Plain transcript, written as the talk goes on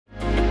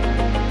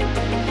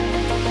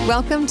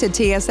Welcome to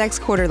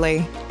TSX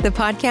Quarterly, the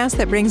podcast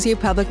that brings you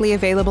publicly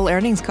available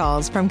earnings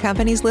calls from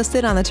companies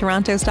listed on the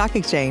Toronto Stock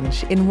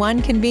Exchange in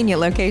one convenient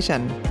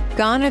location.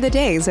 Gone are the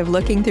days of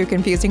looking through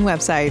confusing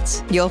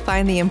websites. You'll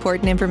find the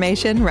important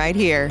information right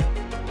here.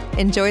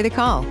 Enjoy the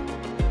call.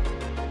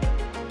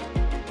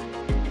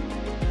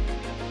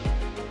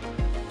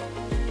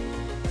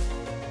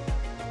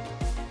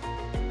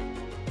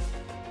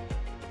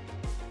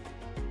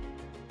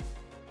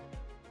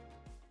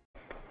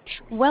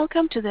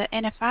 Welcome to the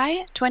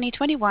NFI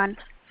 2021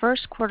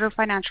 first quarter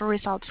financial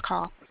results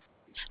call.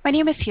 My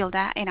name is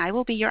Hilda and I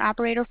will be your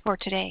operator for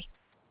today.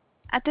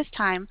 At this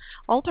time,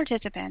 all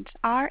participants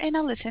are in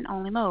a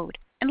listen-only mode,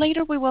 and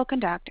later we will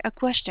conduct a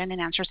question and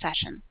answer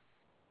session.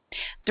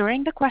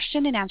 During the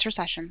question and answer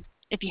session,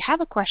 if you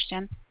have a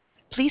question,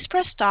 please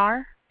press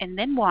star and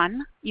then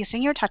 1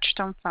 using your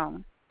touchtone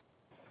phone.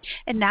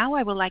 And now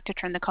I would like to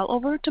turn the call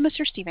over to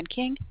Mr. Stephen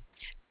King,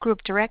 Group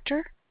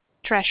Director,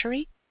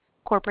 Treasury,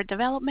 Corporate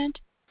Development,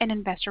 and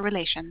Investor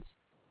Relations.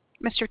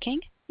 Mr.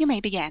 King, you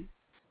may begin.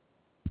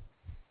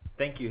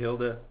 Thank you,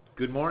 Hilda.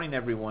 Good morning,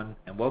 everyone,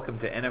 and welcome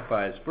to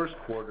NFI's first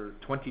quarter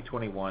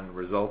 2021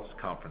 results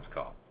conference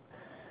call.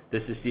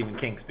 This is Stephen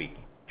King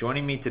speaking.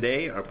 Joining me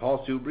today are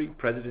Paul Soubry,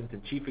 President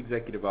and Chief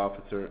Executive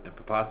Officer, and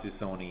Pipasu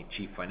Soni,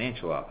 Chief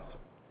Financial Officer.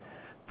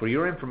 For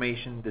your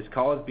information, this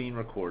call is being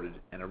recorded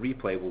and a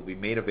replay will be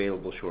made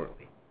available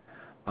shortly.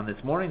 On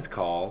this morning's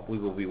call, we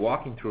will be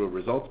walking through a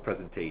results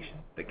presentation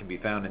that can be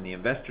found in the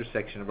Investors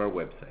section of our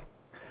website.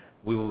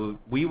 We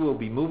will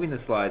be moving the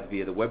slides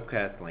via the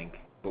webcast link,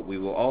 but we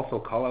will also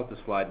call out the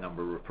slide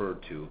number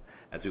referred to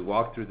as we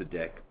walk through the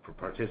deck for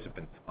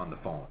participants on the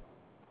phone.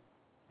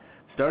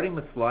 Starting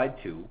with slide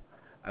 2,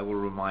 I will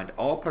remind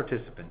all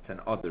participants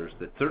and others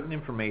that certain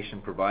information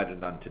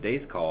provided on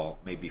today's call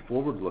may be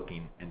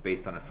forward-looking and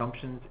based on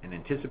assumptions and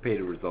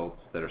anticipated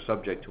results that are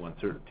subject to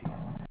uncertainty.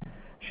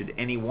 Should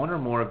any one or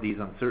more of these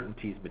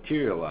uncertainties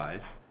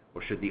materialize,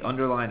 or should the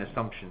underlying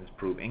assumptions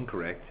prove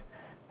incorrect,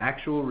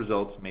 actual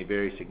results may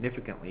vary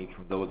significantly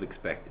from those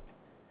expected.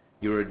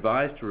 You are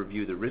advised to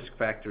review the risk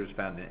factors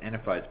found in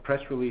NFI's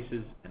press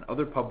releases and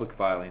other public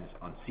filings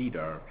on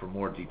SEDAR for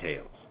more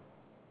details.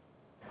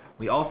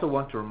 We also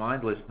want to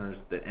remind listeners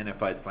that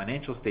NFI's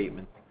financial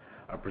statements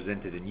are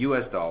presented in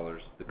US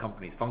dollars, the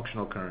company's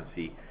functional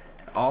currency,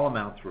 and all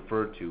amounts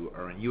referred to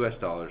are in US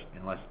dollars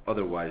unless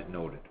otherwise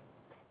noted.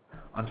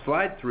 On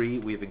slide 3,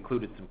 we have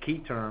included some key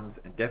terms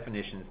and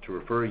definitions to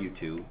refer you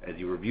to as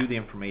you review the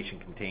information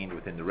contained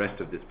within the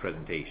rest of this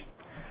presentation.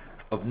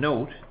 Of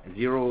note,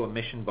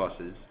 zero-emission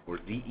buses, or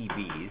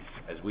ZEBs,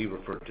 as we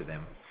refer to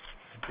them,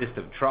 consist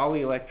of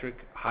trolley electric,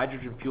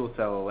 hydrogen fuel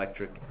cell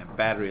electric, and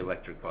battery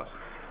electric buses.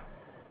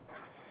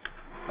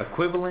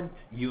 Equivalent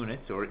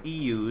units, or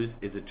EUs,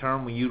 is a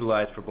term we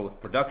utilize for both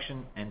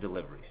production and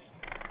deliveries.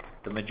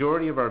 The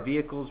majority of our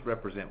vehicles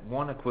represent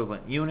one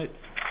equivalent unit,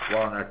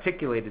 while an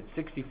articulated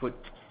 60-foot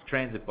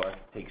transit bus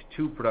takes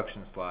 2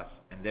 production slots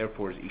and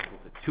therefore is equal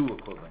to 2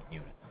 equivalent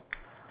units.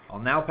 I'll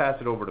now pass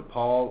it over to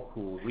Paul,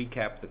 who will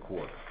recap the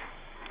quarter.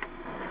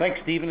 Thanks,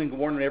 Stephen, and good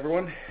morning,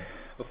 everyone.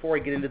 Before I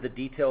get into the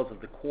details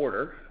of the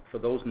quarter, for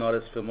those not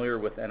as familiar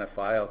with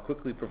NFI, I'll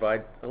quickly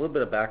provide a little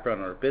bit of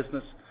background on our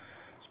business,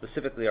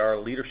 specifically our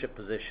leadership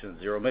position in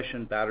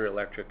zero-emission, battery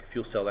electric,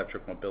 fuel cell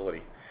electric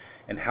mobility,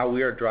 and how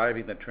we are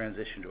driving the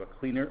transition to a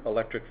cleaner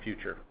electric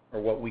future, or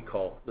what we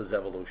call the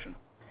ZEvolution.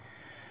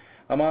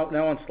 I'm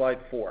now on slide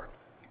 4.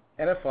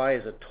 NFI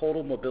is a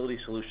total mobility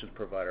solutions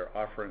provider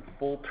offering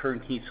full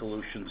turnkey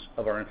solutions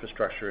of our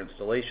infrastructure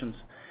installations,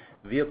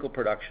 vehicle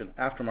production,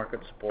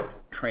 aftermarket support,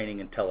 training,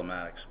 and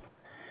telematics.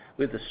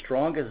 We have the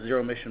strongest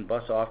zero-emission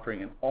bus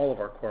offering in all of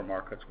our core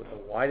markets with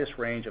the widest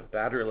range of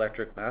battery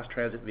electric mass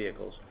transit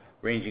vehicles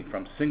ranging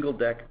from single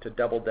deck to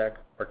double deck,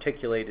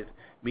 articulated,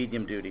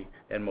 medium duty,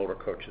 and motor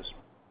coaches.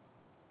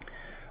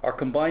 Our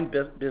combined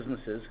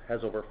businesses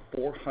has over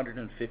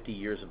 450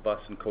 years of bus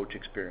and coach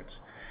experience,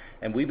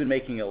 and we've been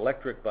making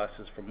electric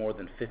buses for more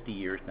than 50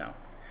 years now.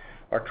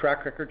 Our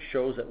track record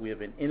shows that we have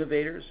been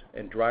innovators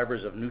and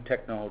drivers of new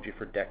technology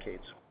for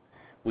decades.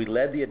 We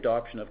led the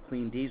adoption of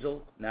clean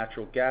diesel,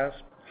 natural gas,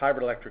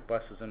 hybrid electric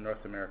buses in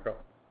North America,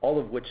 all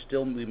of which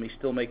we may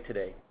still make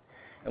today,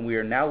 and we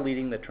are now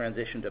leading the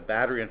transition to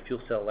battery and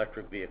fuel cell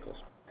electric vehicles.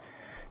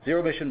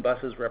 Zero-emission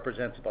buses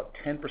represents about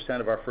 10%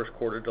 of our first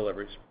quarter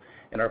deliveries,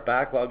 and our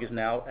backlog is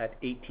now at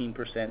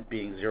 18%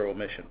 being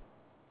zero-emission.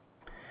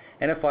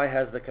 NFI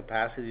has the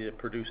capacity to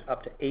produce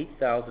up to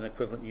 8,000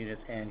 equivalent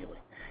units annually,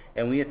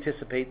 and we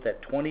anticipate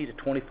that 20 to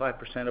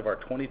 25% of our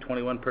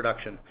 2021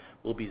 production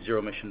will be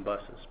zero-emission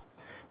buses,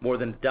 more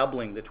than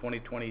doubling the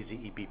 2020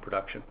 ZEB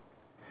production.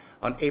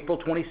 On April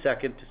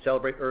 22nd, to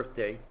celebrate Earth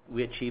Day,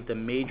 we achieved a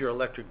major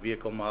electric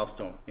vehicle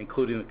milestone,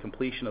 including the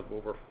completion of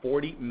over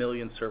 40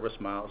 million service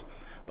miles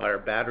by our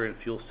battery and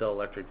fuel cell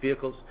electric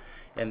vehicles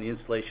and the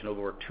installation of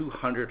over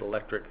 200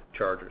 electric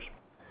chargers.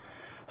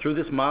 Through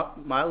this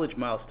mileage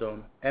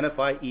milestone,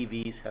 NFI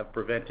EVs have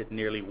prevented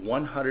nearly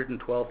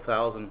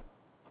 112,000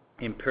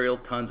 imperial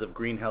tons of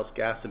greenhouse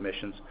gas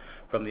emissions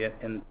from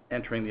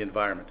entering the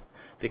environment,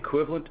 the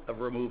equivalent of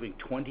removing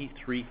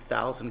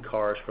 23,000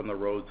 cars from the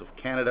roads of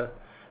Canada,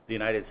 the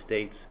United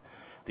States,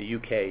 the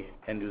UK,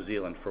 and New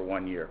Zealand for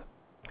 1 year.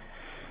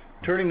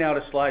 Turning now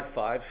to slide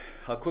 5,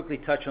 I'll quickly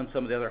touch on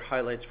some of the other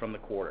highlights from the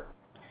quarter.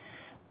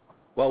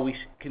 While we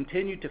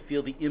continue to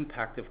feel the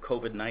impact of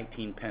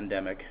COVID-19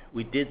 pandemic,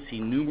 we did see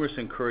numerous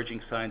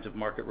encouraging signs of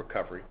market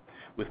recovery,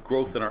 with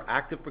growth in our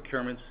active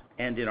procurements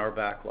and in our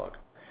backlog.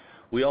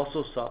 We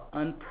also saw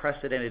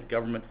unprecedented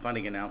government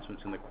funding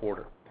announcements in the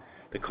quarter.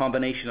 The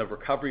combination of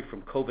recovery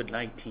from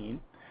COVID-19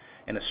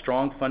 and a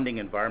strong funding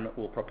environment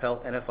will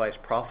propel NFI's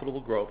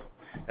profitable growth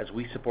as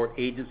we support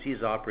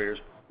agencies operators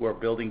who are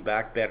building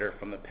back better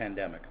from the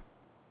pandemic.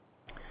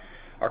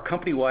 Our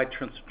company-wide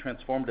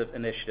transformative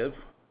initiative,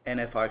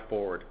 NFI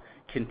Forward,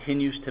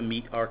 continues to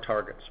meet our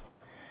targets.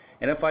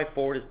 NFI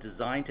Forward is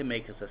designed to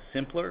make us a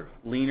simpler,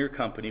 leaner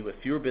company with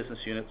fewer business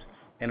units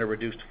and a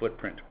reduced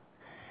footprint.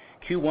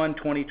 Q1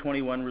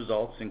 2021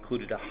 results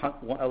included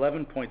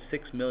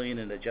 $11.6 million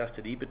in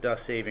adjusted EBITDA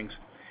savings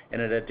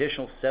and an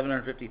additional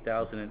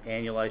 $750,000 in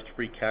annualized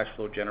free cash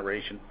flow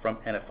generation from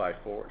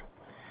NFI Forward.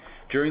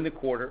 During the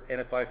quarter,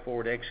 NFI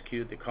Forward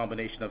executed the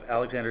combination of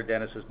Alexander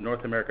Dennis'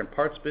 North American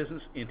parts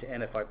business into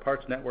NFI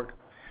Parts Network,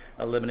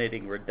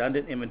 eliminating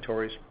redundant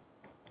inventories,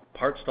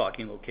 part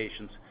stocking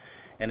locations,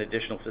 and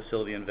additional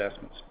facility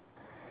investments.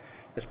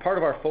 As part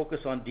of our focus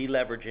on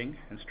deleveraging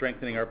and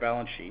strengthening our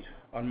balance sheet,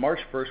 on March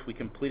 1st we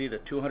completed a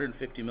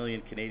 250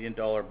 million Canadian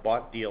dollar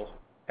bought deal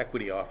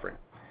equity offering.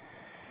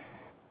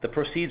 The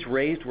proceeds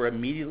raised were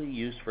immediately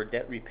used for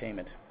debt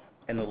repayment,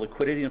 and the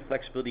liquidity and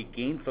flexibility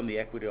gained from the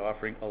equity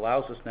offering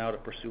allows us now to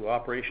pursue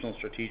operational and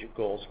strategic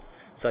goals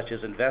such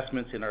as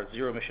investments in our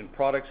zero-emission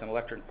products and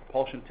electric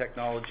propulsion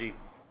technology,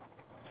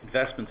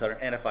 investments on our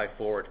NFI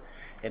Forward,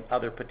 and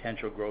other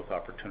potential growth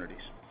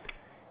opportunities.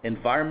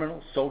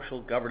 Environmental,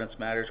 social, governance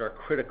matters are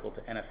critical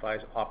to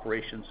NFI's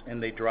operations,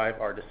 and they drive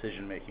our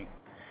decision making.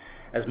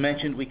 As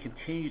mentioned, we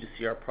continue to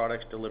see our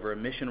products deliver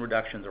emission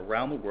reductions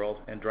around the world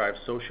and drive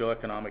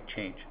socio-economic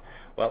change,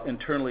 while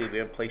internally we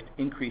have placed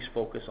increased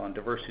focus on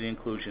diversity and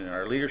inclusion in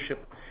our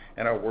leadership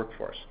and our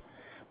workforce.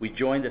 We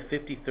joined the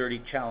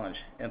 50-30 Challenge,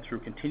 and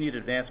through continued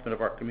advancement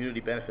of our community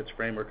benefits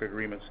framework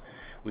agreements,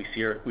 we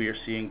are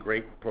seeing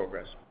great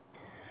progress.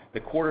 The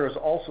quarter has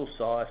also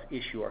saw us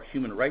issue our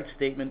human rights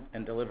statement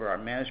and deliver our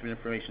management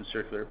information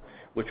circular,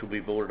 which will be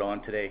voted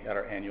on today at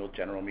our annual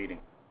general meeting.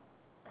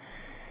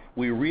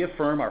 We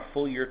reaffirm our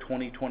full year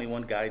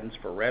 2021 guidance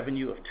for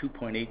revenue of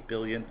 $2.8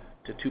 billion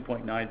to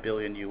 $2.9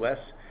 billion US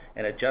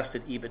and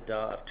adjusted EBITDA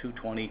of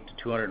 $220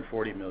 to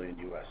 $240 million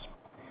US.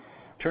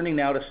 Turning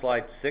now to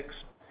slide 6,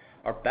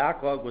 our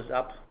backlog was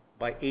up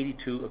by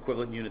 82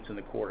 equivalent units in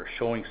the quarter,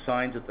 showing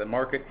signs that the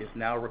market is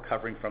now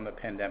recovering from the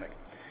pandemic.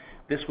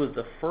 This was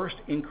the first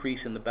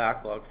increase in the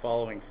backlog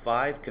following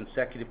 5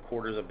 consecutive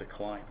quarters of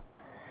decline.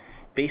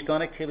 Based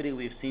on activity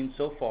we've seen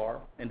so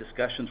far and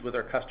discussions with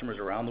our customers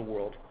around the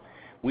world,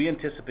 we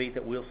anticipate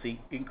that we'll see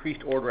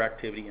increased order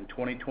activity in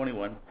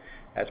 2021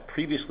 as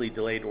previously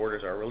delayed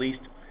orders are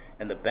released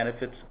and the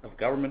benefits of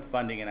government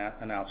funding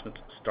announcements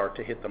start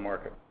to hit the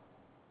market.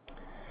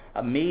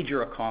 A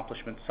major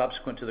accomplishment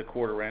subsequent to the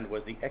quarter end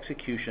was the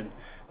execution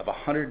of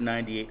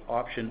 198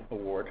 option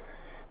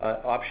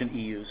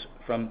EUs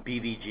from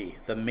BVG,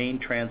 the main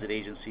transit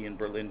agency in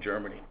Berlin,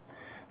 Germany.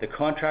 The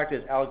contract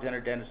is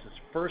Alexander Dennis'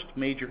 first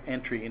major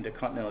entry into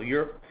continental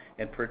Europe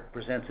and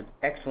presents an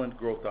excellent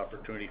growth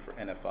opportunity for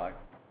NFI.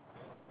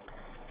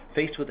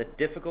 Faced with a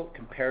difficult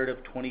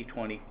comparative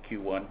 2020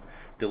 Q1,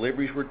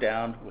 deliveries were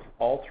down with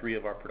all 3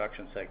 of our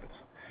production segments.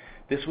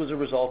 This was a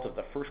result of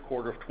the first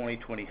quarter of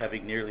 2020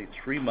 having nearly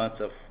 3 months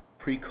of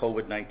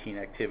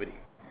pre-COVID-19 activity.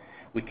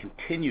 We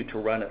continue to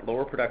run at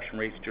lower production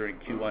rates during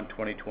Q1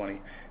 2020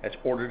 as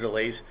order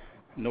delays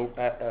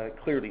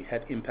clearly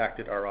had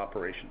impacted our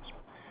operations.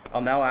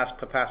 I'll now ask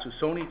Pipasu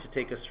Soni to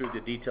take us through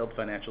the detailed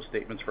financial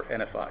statements for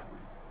NFI.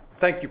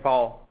 Thank you,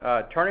 Paul.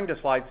 Turning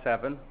to slide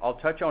 7, I'll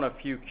touch on a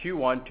few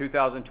Q1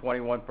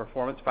 2021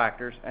 performance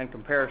factors and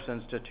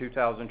comparisons to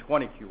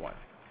 2020 Q1.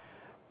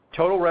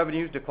 Total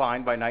revenues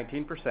declined by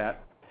 19%,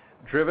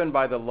 driven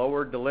by the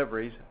lower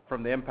deliveries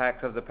from the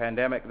impacts of the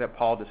pandemic that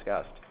Paul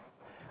discussed.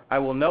 I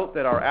will note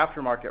that our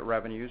aftermarket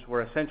revenues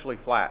were essentially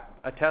flat,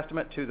 a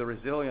testament to the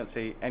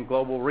resiliency and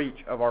global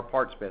reach of our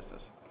parts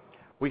business.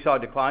 We saw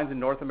declines in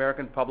North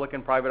American public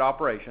and private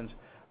operations,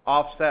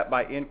 offset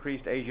by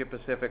increased Asia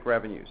Pacific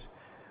revenues,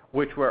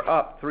 which were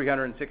up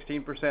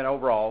 316%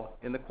 overall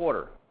in the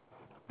quarter.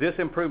 This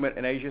improvement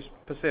in Asia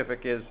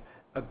Pacific is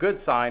a good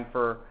sign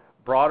for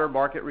broader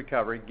market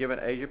recovery, given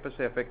Asia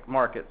Pacific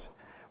markets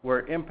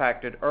were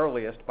impacted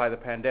earliest by the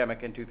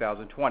pandemic in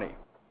 2020.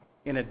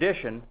 In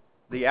addition,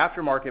 the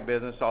aftermarket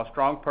business saw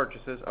strong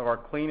purchases of our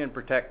Clean and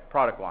Protect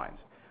product lines,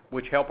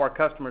 which help our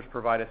customers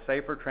provide a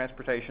safer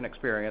transportation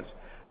experience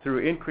through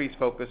increased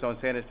focus on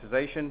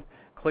sanitization,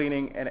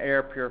 cleaning, and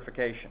air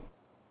purification.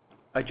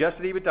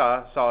 Adjusted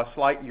EBITDA saw a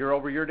slight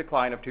year-over-year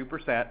decline of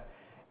 2%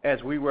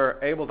 as we were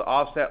able to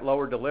offset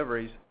lower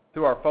deliveries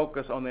through our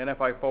focus on the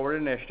NFI Forward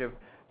initiative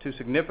to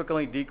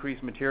significantly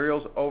decrease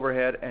materials,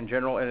 overhead, and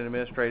general and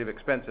administrative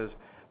expenses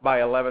by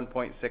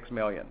 $11.6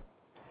 million.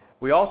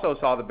 We also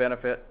saw the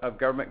benefit of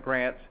government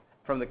grants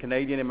from the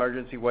Canadian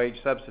Emergency Wage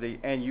Subsidy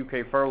and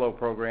UK furlough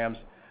programs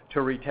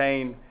to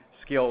retain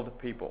skilled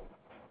people.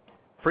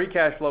 Free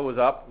cash flow was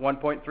up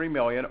 $1.3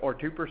 million or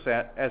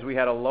 2% as we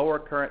had a lower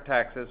current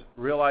taxes,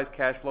 realized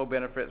cash flow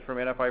benefits from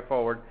NFI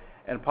Forward,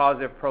 and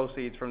positive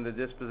proceeds from the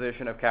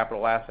disposition of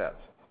capital assets.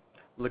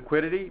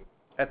 Liquidity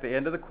at the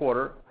end of the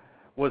quarter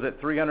was at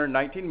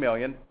 $319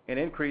 million, an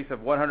increase of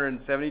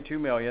 $172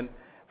 million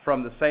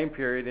from the same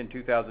period in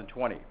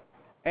 2020,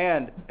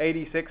 and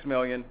 $86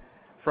 million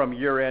from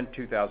year-end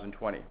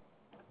 2020.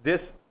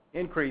 This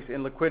increase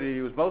in liquidity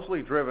was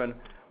mostly driven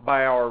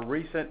by our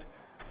recent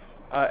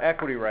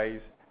equity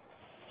raise.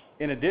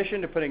 In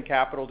addition to putting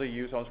capital to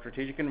use on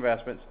strategic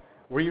investments,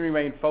 we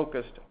remain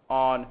focused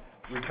on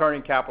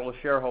returning capital to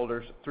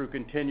shareholders through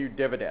continued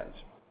dividends.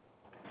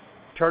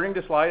 Turning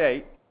to slide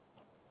 8,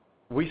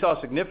 we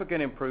saw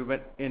significant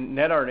improvement in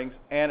net earnings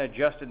and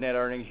adjusted net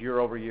earnings year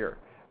over year,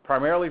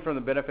 primarily from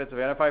the benefits of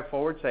NFI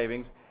Forward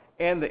savings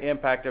and the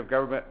impact of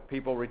government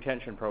people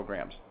retention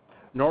programs.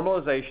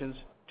 Normalizations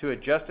to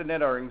adjusted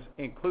net earnings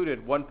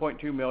included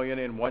 $1.2 million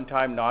in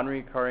one-time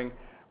non-recurring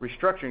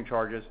restructuring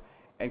charges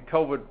and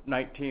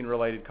COVID-19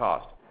 related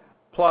costs,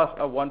 plus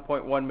a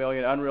 $1.1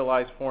 million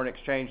unrealized foreign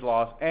exchange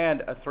loss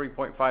and a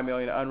 $3.5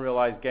 million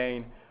unrealized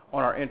gain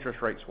on our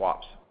interest rate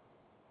swaps.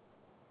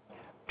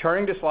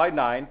 Turning to slide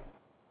 9,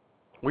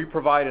 we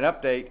provide an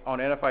update on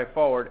NFI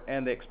Forward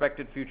and the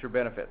expected future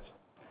benefits.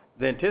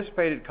 The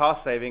anticipated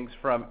cost savings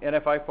from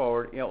NFI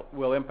Forward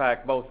will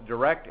impact both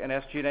direct and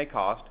SG&A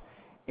costs.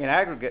 In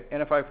aggregate,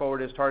 NFI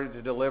Forward is targeted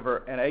to deliver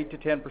an 8 to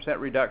 10%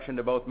 reduction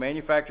to both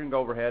manufacturing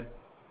overhead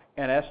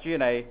and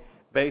SG&A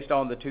based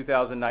on the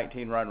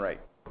 2019 run rate.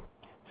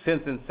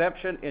 Since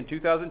inception in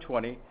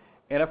 2020,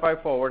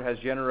 NFI Forward has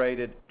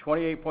generated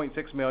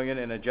 $28.6 million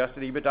in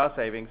adjusted EBITDA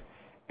savings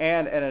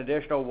and an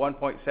additional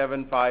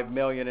 $1.75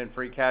 million in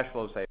free cash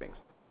flow savings.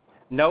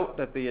 Note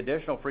that the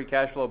additional free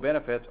cash flow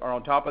benefits are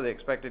on top of the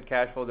expected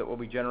cash flow that will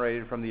be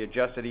generated from the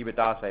adjusted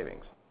EBITDA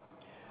savings.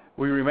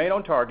 We remain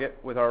on target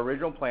with our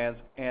original plans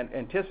and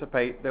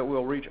anticipate that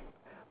we'll reach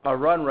a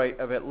run rate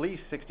of at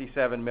least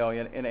 $67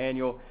 million in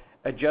annual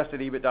adjusted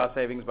EBITDA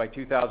savings by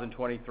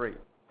 2023,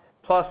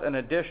 plus an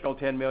additional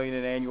 $10 million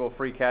in annual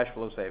free cash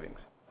flow savings.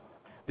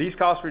 These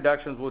cost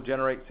reductions will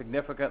generate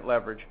significant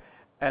leverage.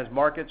 As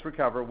markets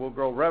recover, we'll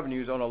grow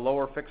revenues on a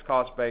lower fixed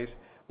cost base,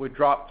 which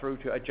drop through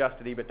to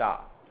adjusted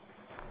EBITDA.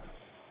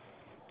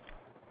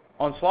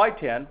 On slide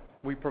 10,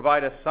 we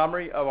provide a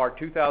summary of our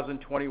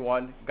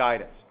 2021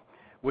 guidance,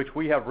 which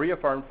we have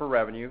reaffirmed for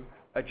revenue,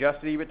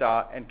 adjusted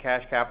EBITDA, and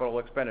cash capital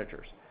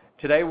expenditures.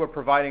 Today, we're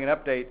providing an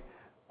update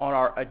on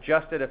our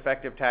adjusted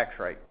effective tax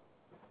rate.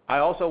 I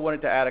also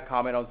wanted to add a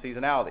comment on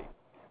seasonality.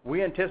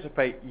 We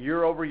anticipate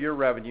year-over-year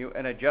revenue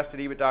and adjusted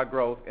EBITDA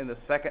growth in the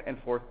second and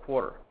fourth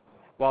quarter,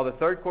 while the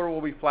third quarter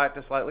will be flat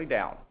to slightly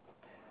down.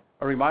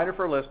 A reminder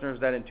for listeners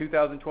that in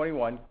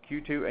 2021,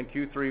 Q2 and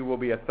Q3 will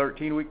be a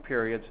 13-week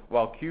periods,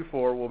 while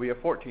Q4 will be a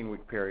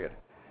 14-week period,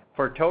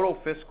 for a total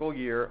fiscal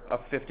year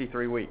of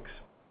 53 weeks.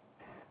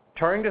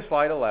 Turning to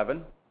slide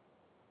 11,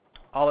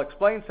 I'll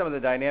explain some of the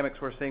dynamics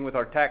we're seeing with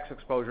our tax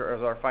exposure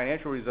as our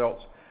financial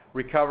results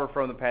recover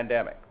from the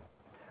pandemic.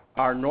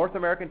 Our North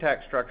American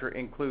tax structure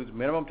includes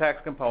minimum tax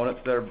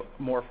components that are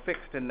more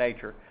fixed in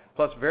nature,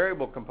 plus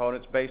variable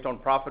components based on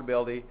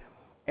profitability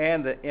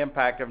and the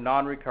impact of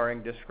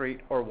non-recurring,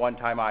 discrete, or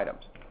one-time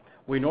items.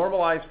 We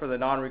normalize for the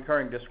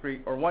non-recurring,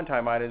 discrete, or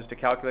one-time items to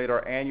calculate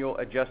our annual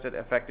adjusted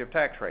effective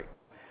tax rate.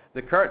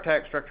 The current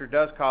tax structure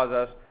does cause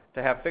us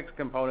to have fixed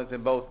components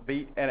in both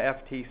BEAT and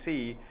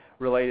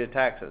FTC-related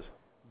taxes.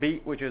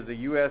 BEAT, which is the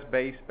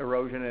U.S.-based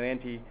erosion and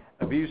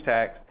anti-abuse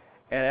tax,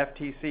 and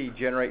FTC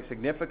generate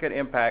significant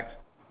impacts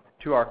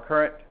to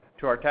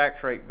our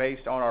tax rate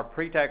based on our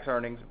pre-tax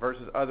earnings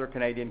versus other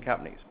Canadian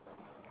companies.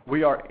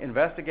 We are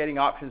investigating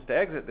options to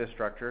exit this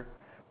structure.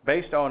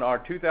 Based on our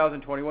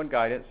 2021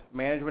 guidance,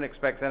 management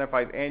expects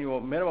NFI's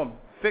annual minimum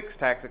fixed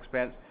tax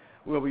expense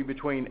will be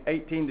between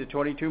 $18 to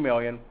 $22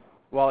 million,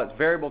 while its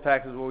variable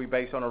taxes will be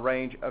based on a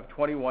range of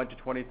 21 to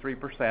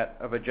 23%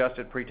 of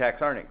adjusted pre-tax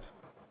earnings.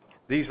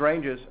 These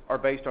ranges are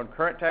based on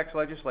current tax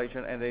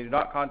legislation, and they do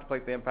not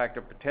contemplate the impact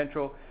of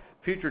potential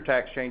future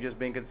tax changes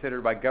being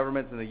considered by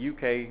governments in the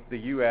UK, the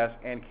US,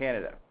 and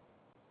Canada.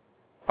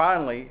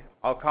 Finally,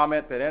 I'll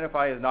comment that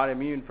NFI is not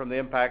immune from the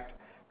impact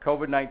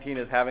COVID-19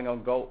 is having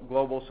on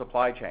global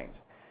supply chains.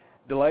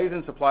 Delays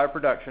in supply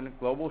production,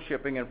 global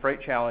shipping and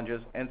freight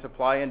challenges, and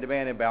supply and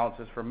demand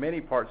imbalances for many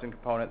parts and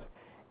components,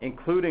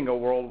 including a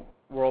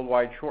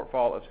worldwide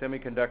shortfall of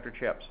semiconductor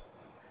chips,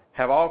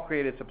 have all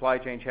created supply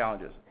chain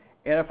challenges.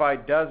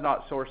 NFI does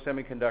not source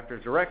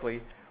semiconductors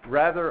directly.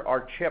 Rather,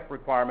 our chip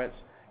requirements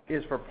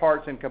is for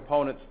parts and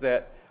components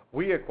that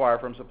we acquire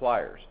from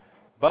suppliers.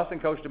 Bus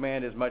and coach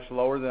demand is much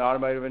lower than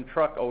automotive and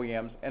truck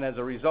OEMs, and as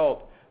a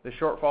result, the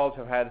shortfalls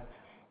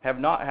have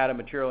not had a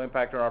material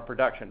impact on our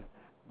production,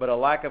 but a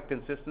lack of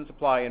consistent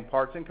supply in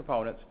parts and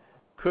components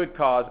could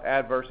cause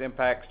adverse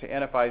impacts to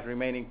NFI's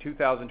remaining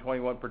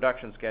 2021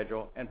 production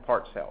schedule and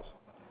part sales.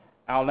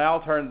 I'll now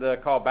turn the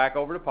call back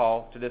over to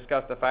Paul to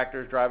discuss the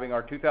factors driving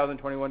our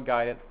 2021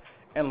 guidance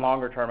and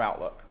longer-term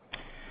outlook.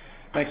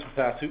 Thanks,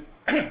 Pipasu.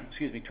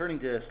 Excuse me. Turning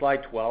to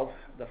slide 12,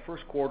 the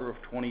first quarter of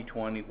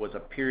 2021 was a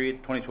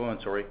period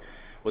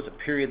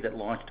that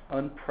launched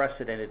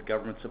unprecedented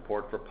government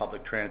support for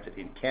public transit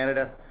in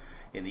Canada,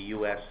 in the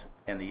U.S.,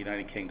 and the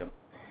United Kingdom.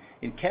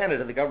 In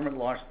Canada, the government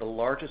launched the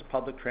largest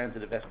public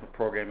transit investment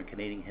program in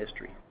Canadian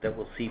history that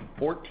will see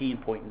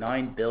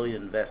 $14.9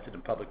 billion invested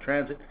in public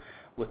transit,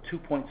 with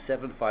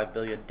 $2.75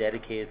 billion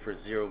dedicated for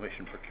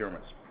zero-emission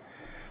procurements.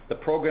 The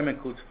program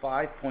includes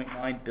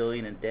 $5.9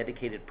 billion in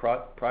dedicated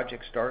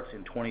project starts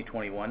in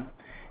 2021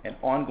 and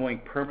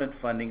ongoing permanent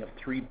funding of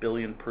 $3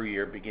 billion per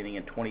year beginning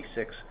in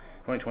 2026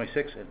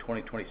 and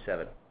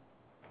 2027.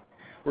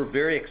 We're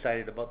very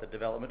excited about the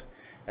development,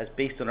 as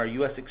based on our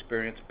U.S.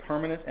 experience,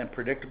 permanent and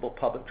predictable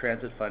public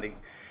transit funding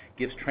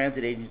gives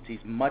transit agencies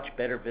much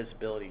better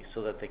visibility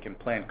so that they can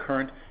plan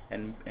current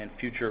and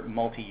future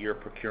multi-year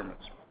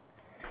procurements.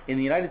 In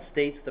the United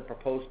States, the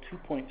proposed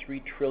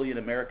 $2.3 trillion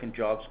American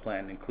Jobs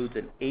Plan includes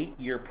an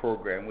 8-year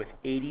program with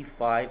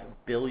 $85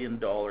 billion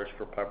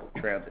for public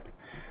transit,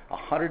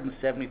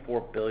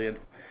 $174 billion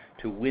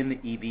to win the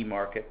EV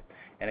market,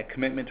 and a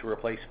commitment to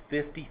replace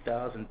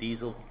 50,000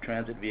 diesel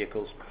transit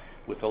vehicles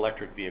with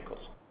electric vehicles.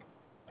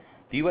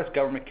 The U.S.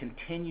 government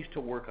continues to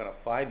work on a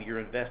 5-year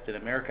Invest in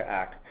America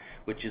Act,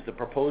 which is the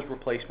proposed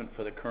replacement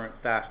for the current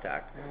FAST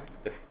Act,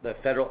 the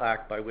federal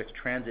act by which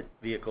transit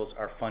vehicles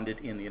are funded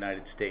in the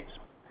United States.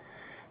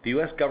 The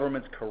U.S.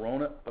 government's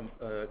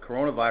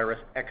Coronavirus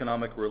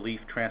Economic Relief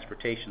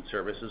Transportation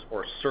Services,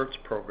 or CERTS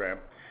program,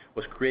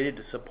 was created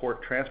to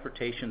support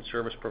transportation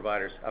service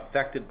providers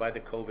affected by the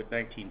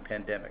COVID-19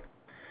 pandemic.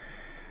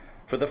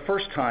 For the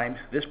first time,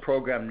 this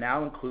program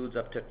now includes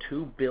up to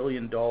 $2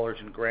 billion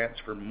in grants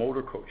for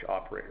motor coach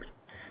operators.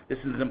 This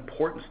is an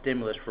important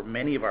stimulus for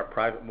many of our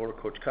private motor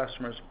coach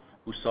customers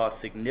who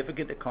saw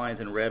significant declines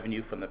in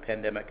revenue from the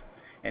pandemic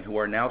and who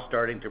are now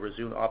starting to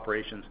resume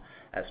operations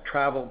as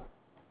travel,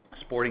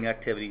 sporting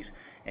activities,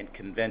 and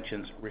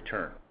conventions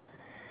return.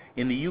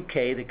 In the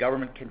UK, the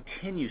government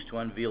continues to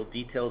unveil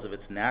details of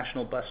its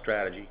national bus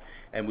strategy,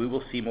 and we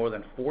will see more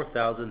than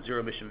 4,000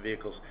 zero-emission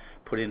vehicles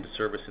put into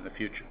service in the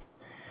future.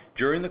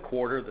 During the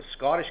quarter, the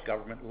Scottish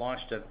Government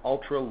launched an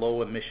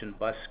ultra-low emission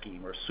bus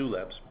scheme, or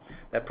SULEBs,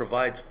 that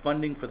provides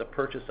funding for the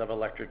purchase of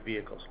electric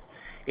vehicles.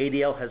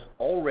 ADL has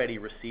already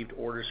received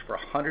orders for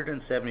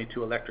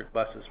 172 electric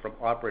buses from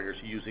operators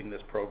using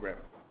this program.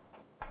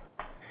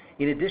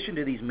 In addition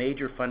to these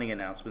major funding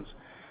announcements,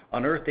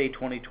 on Earth Day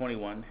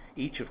 2021,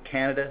 each of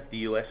Canada, the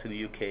US, and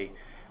the UK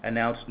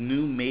announced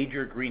new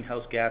major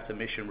greenhouse gas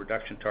emission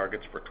reduction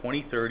targets for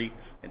 2030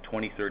 and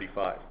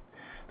 2035.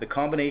 The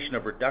combination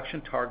of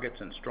reduction targets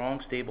and strong,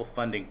 stable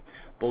funding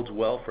bodes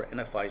well for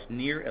NFI's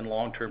near and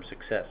long-term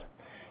success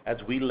as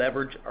we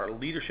leverage our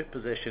leadership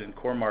position in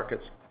core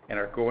markets and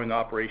our growing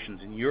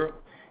operations in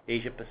Europe,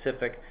 Asia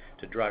Pacific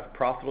to drive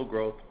profitable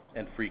growth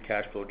and free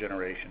cash flow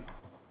generation.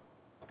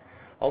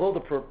 Although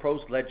the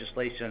proposed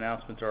legislation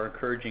announcements are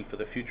encouraging for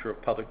the future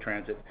of public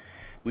transit,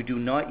 we do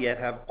not yet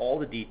have all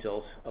the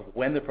details of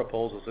when the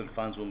proposals and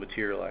funds will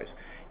materialize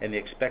and the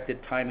expected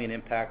timing and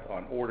impact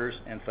on orders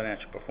and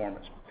financial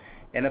performance.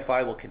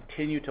 NFI will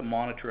continue to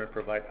monitor and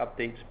provide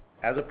updates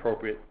as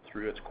appropriate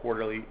through its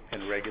quarterly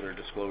and regular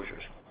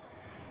disclosures.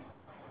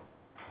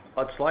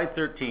 On slide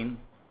 13,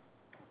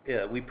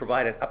 we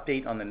provide an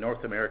update on the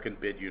North American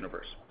bid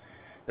universe.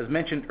 As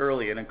mentioned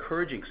earlier, an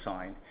encouraging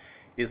sign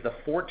is the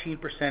 14%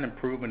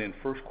 improvement in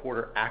first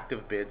quarter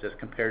active bids as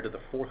compared to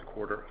the fourth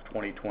quarter of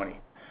 2020.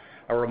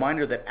 A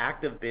reminder that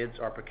active bids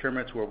are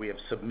procurements where we have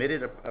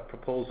submitted a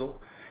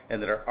proposal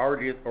and that are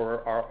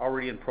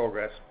already in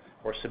progress,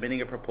 or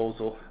submitting a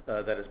proposal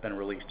that has been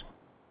released,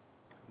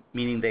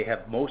 meaning they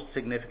have most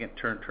significant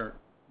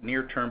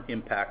near-term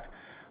impact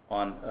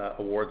on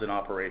awards and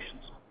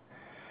operations.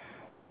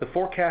 The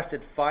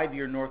forecasted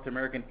 5-year North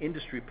American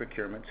industry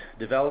procurements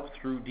developed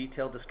through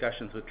detailed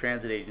discussions with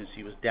transit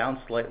agency was down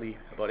slightly,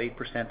 about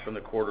 8% from the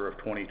quarter of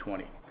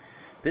 2020.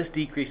 This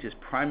decrease is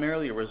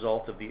primarily a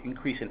result of the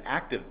increase in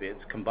active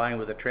bids combined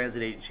with the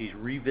transit agencies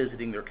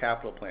revisiting their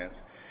capital plans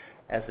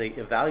as they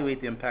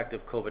evaluate the impact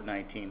of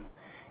COVID-19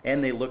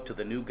 and they look to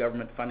the new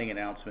government funding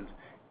announcements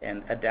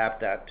and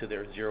adapt that to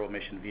their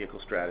zero-emission vehicle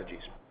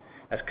strategies.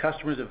 As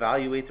customers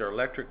evaluate their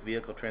electric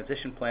vehicle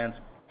transition plans,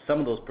 some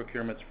of those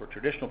procurements for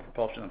traditional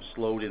propulsion have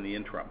slowed in the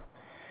interim.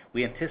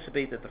 We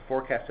anticipate that the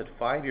forecasted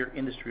 5-year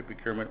industry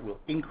procurement will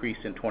increase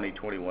in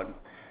 2021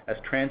 as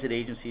transit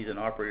agencies and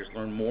operators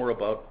learn more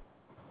about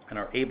and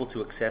are able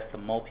to access the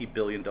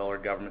multi-billion-dollar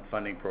government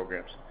funding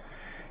programs.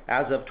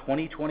 As of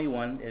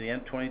 2021, at the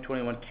end of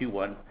 2021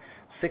 Q1,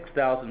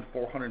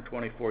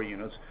 6,424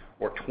 units,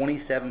 or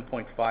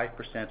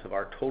 27.5% of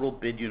our total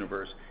bid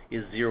universe,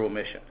 is zero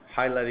emission,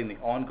 highlighting the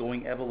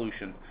ongoing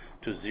evolution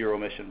to zero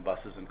emission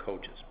buses and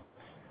coaches.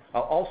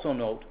 I'll also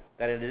note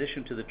that in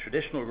addition to the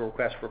traditional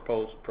request for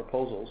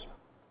proposals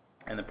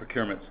and the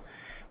procurements,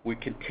 we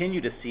continue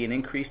to see an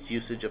increased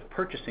usage of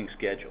purchasing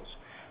schedules,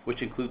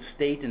 which include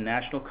state and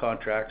national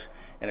contracts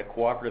and a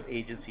cooperative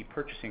agency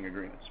purchasing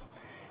agreements.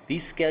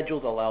 These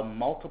schedules allow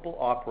multiple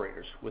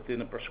operators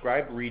within a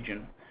prescribed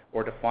region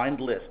or defined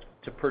list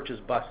to purchase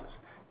buses,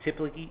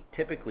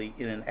 typically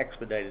in an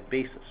expedited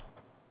basis.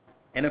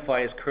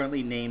 NFI is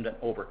currently named on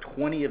over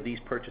 20 of these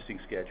purchasing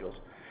schedules,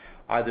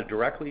 either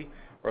directly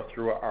or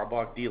through our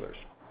ARBOC dealers.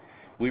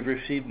 We've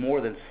received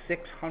more than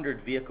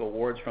 600 vehicle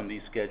awards from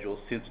these schedules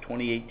since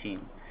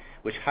 2018,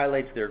 which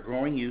highlights their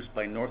growing use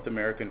by North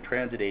American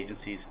transit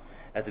agencies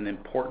as an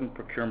important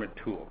procurement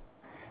tool.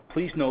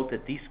 Please note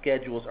that these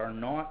schedules are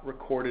not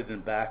recorded in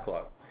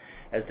backlog,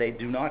 as they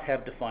do not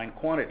have defined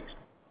quantities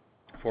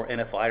for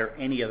NFI or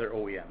any other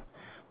OEM.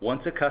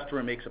 Once a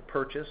customer makes a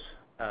purchase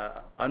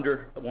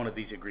under one of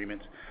these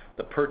agreements,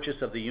 the purchase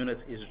of the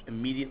units is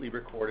immediately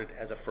recorded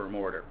as a firm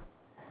order.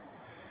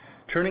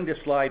 Turning to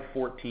slide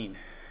 14,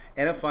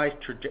 NFI's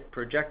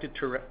projected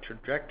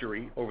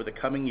trajectory over the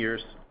coming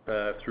years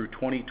through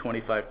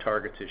 2025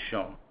 targets is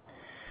shown.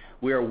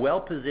 We are well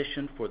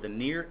positioned for the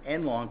near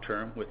and long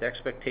term with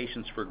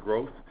expectations for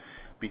growth,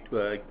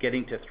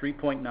 getting to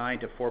 $3.9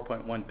 to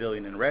 $4.1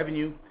 billion in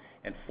revenue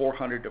and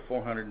 $400 to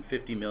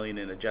 $450 million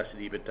in adjusted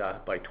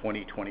EBITDA by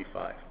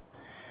 2025.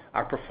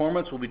 Our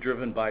performance will be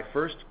driven by,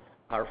 first,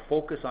 our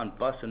focus on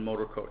bus and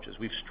motor coaches.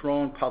 We have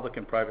strong public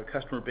and private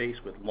customer base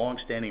with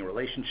long-standing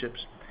relationships.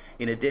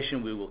 In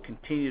addition, we will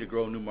continue to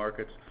grow new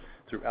markets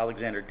through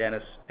Alexander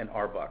Dennis and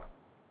ARBOC.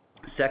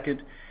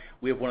 Second,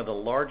 we have one of the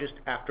largest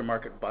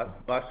aftermarket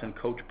bus and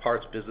coach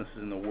parts businesses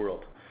in the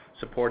world,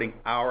 supporting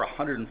our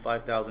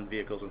 105,000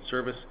 vehicles in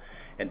service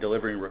and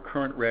delivering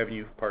recurrent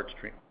revenue part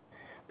stream.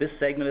 This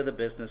segment of the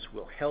business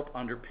will help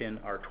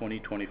underpin our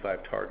 2025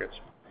 targets.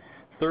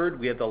 Third,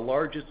 we have the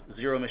largest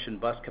zero-emission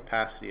bus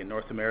capacity in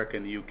North America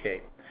and the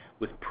UK,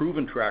 with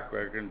proven track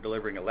record in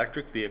delivering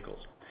electric vehicles,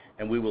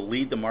 and we will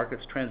lead the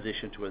market's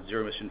transition to a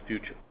zero-emission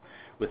future,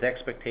 with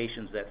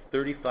expectations that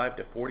 35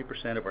 to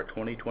 40% of our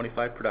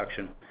 2025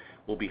 production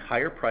will be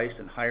higher priced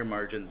and higher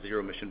margin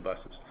zero-emission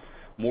buses,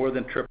 more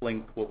than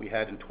tripling what we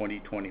had in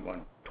 2020.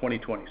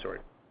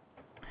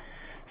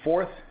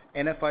 Fourth,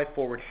 NFI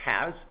Forward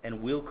has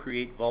and will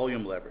create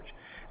volume leverage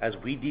as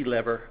we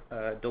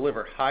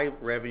deliver high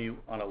revenue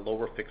on a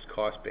lower fixed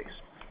cost base.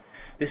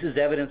 This is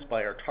evidenced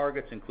by our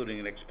targets, including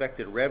an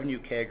expected revenue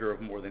CAGR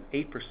of more than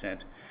 8%,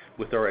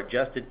 with our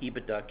adjusted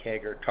EBITDA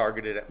CAGR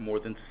targeted at more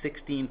than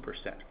 16%.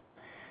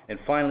 And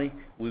finally,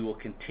 we will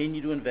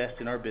continue to invest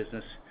in our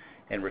business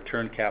and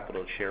return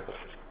capital to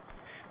shareholders.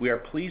 We are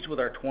pleased with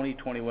our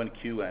 2021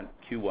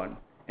 Q1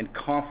 and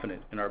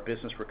confident in our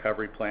business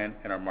recovery plan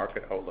and our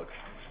market outlook.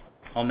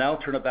 I'll now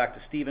turn it back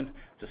to Stephen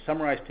to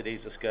summarize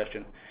today's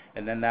discussion,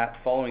 and then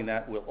following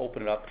that, we'll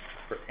open it up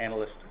for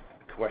analyst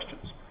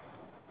questions.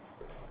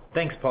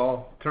 Thanks,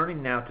 Paul.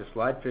 Turning now to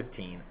slide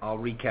 15, I'll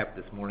recap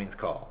this morning's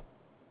call.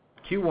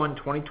 Q1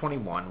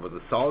 2021 was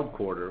a solid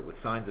quarter with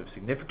signs of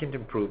significant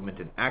improvement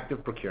in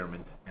active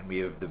procurement, and we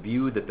have the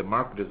view that the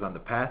market is on the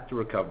path to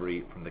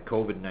recovery from the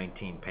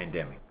COVID-19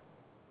 pandemic.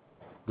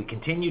 We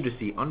continue to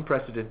see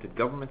unprecedented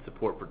government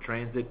support for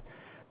transit.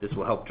 This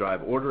will help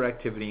drive order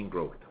activity and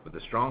growth. With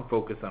a strong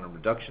focus on a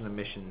reduction of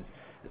emissions,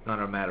 it's not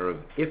a matter of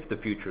if the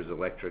future is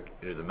electric,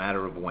 it is a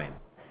matter of when.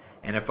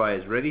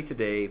 NFI is ready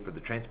today for the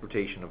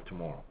transportation of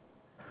tomorrow.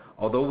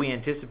 Although we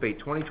anticipate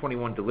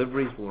 2021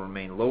 deliveries will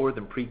remain lower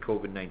than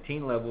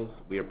pre-COVID-19 levels,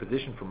 we are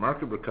positioned for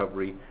market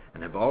recovery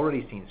and have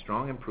already seen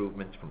strong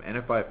improvements from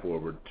NFI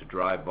Forward to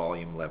drive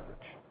volume leverage.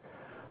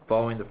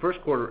 Following the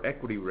first quarter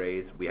equity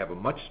raise, we have a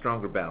much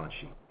stronger balance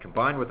sheet.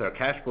 Combined with our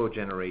cash flow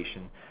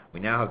generation, we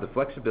now have the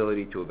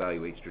flexibility to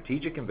evaluate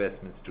strategic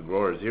investments to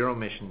grow our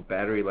zero-emission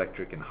battery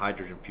electric and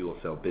hydrogen fuel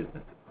cell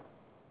businesses.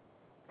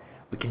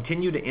 We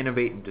continue to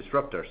innovate and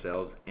disrupt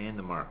ourselves and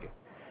the market,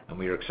 and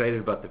we are excited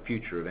about the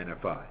future of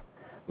NFI.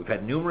 We've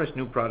had numerous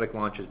new product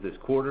launches this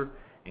quarter,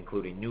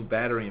 including new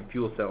battery and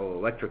fuel cell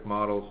electric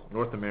models,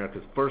 North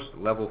America's first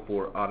Level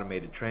 4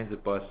 automated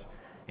transit bus,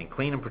 and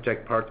clean and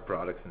protect parts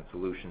products and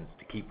solutions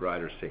to keep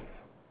riders safe.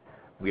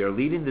 We are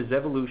leading this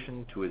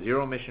evolution to a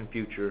zero-emission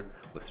future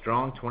with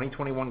strong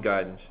 2021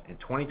 guidance and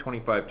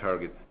 2025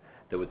 targets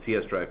that would see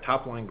us drive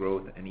top-line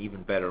growth and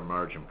even better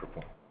margin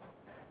performance.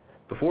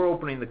 Before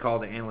opening the call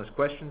to analyst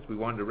questions, we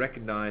wanted to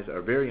recognize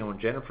our very own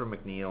Jennifer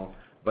McNeil,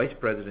 Vice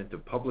President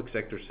of Public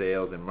Sector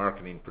Sales and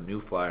Marketing for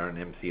New Flyer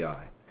and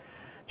MCI.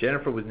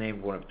 Jennifer was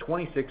named one of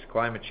 26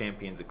 climate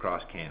champions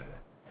across Canada.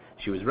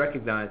 She was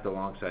recognized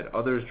alongside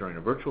others during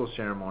a virtual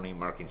ceremony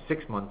marking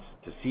 6 months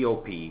to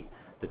COP,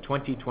 the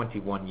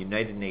 2021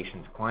 United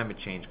Nations Climate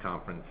Change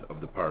Conference of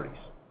the Parties,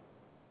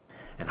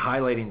 and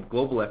highlighting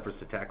global efforts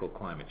to tackle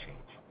climate change.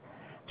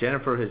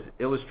 Jennifer has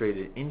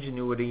illustrated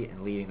ingenuity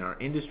in leading our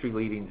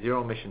industry-leading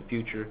zero-emission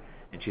future,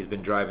 and she has been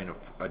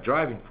a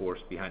driving force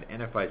behind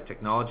NFI's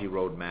technology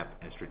roadmap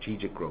and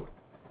strategic growth.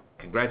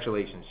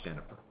 Congratulations,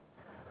 Jennifer.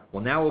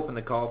 We'll now open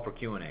the call for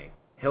Q&A.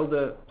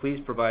 Hilda,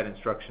 please provide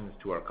instructions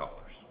to our callers.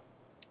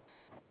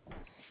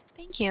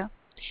 Thank you.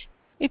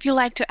 If you'd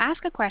like to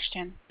ask a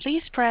question,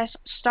 please press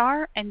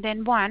star and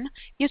then 1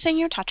 using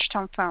your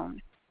touch-tone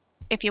phone.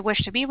 If you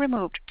wish to be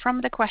removed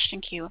from the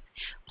question queue,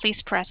 please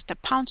press the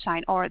pound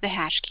sign or the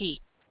hash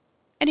key.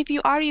 And if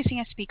you are using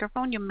a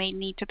speakerphone, you may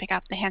need to pick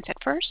up the handset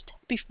first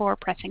before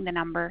pressing the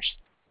numbers.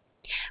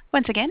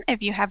 Once again,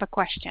 if you have a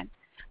question,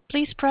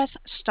 please press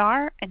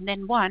star and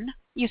then 1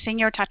 using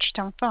your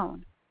touch-tone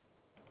phone.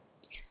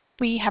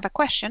 We have a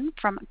question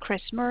from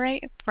Chris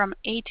Murray from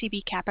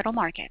ATB Capital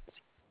Markets.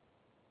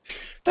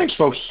 Thanks,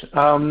 folks.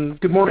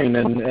 Good morning,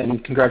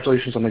 and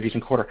congratulations on the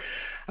decent quarter.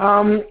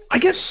 I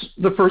guess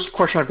the first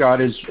question I've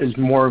got is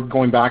more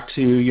going back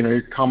to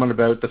your comment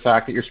about the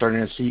fact that you're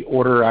starting to see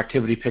order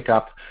activity pick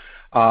up,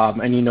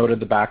 and you noted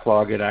the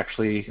backlog. It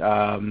actually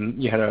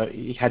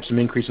you had some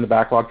increase in the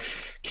backlog.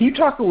 Can you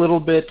talk a little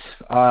bit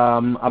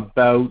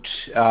about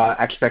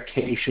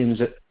expectations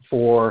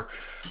for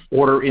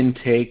order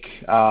intake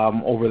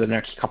over the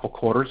next couple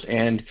quarters?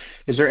 And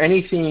is there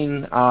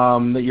anything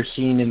that you're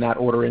seeing in that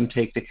order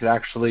intake that could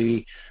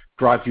actually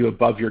drive you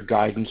above your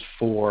guidance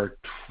for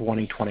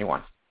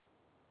 2021?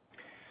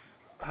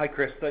 Hi,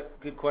 Chris.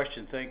 Good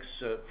question. Thanks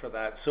for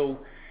that. So,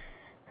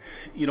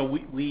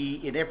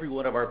 we in every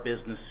one of our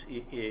business,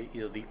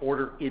 the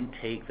order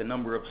intake, the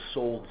number of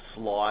sold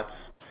slots,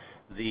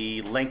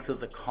 the length of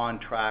the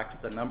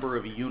contract, the number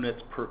of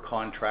units per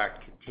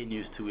contract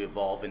continues to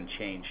evolve and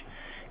change.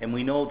 And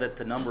we know that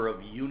the number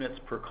of units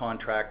per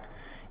contract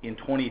in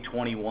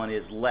 2021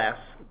 is less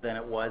than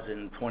it was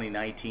in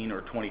 2019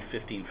 or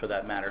 2015 for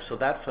that matter. So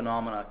that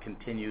phenomena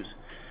continues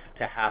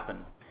to happen.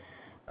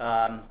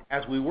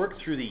 As we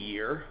work through the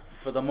year,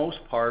 for the most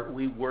part,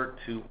 we work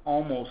to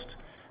almost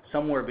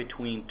somewhere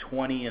between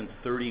 20 and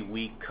 30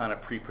 week kind of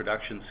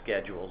pre-production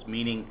schedules,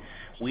 meaning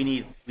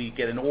we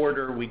get an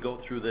order, we go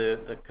through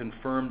the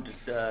confirmed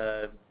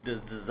the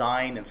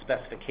design and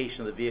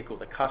specification of the vehicle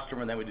with the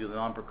customer, and then we do the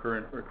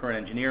non-recurrent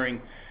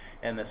engineering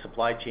and the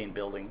supply chain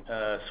building,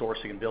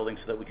 sourcing and building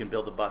so that we can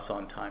build the bus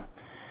on time.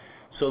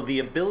 So the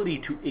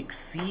ability to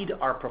exceed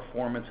our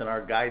performance and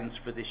our guidance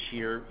for this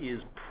year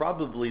is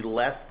probably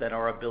less than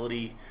our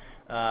ability,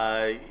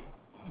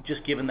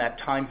 just given that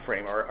time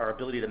frame, our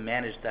ability to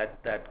manage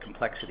that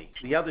complexity.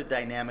 The other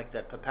dynamic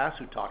that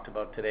Pipasu talked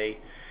about today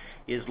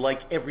is like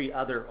every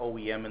other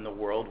OEM in the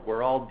world,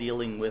 we're all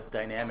dealing with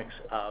dynamics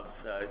of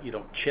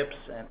chips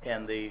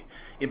and the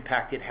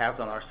impact it has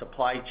on our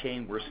supply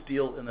chain. We're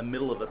still in the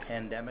middle of a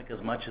pandemic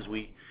as much as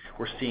we're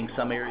seeing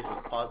some areas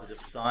of positive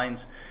signs.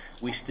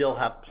 We still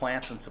have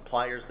plants and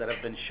suppliers that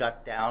have been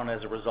shut down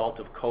as a result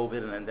of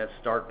COVID and then that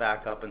start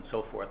back up and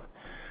so forth.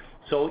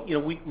 So,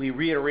 we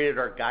reiterated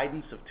our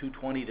guidance of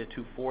 220 to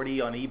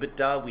 240 on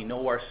EBITDA. We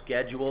know our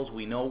schedules.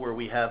 We know where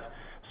we have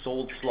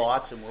sold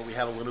slots and where we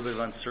have a little bit of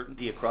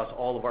uncertainty across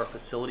all of our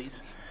facilities.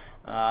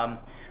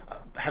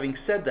 Having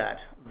said that,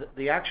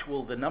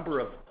 the number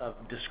of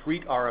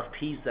discrete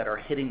RFPs that are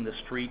hitting the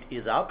street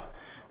is up.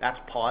 That's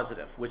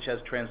positive, which has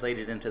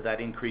translated into that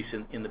increase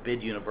in the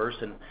bid universe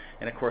and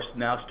of course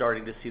now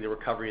starting to see the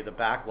recovery of the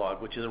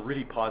backlog, which is a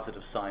really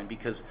positive sign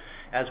because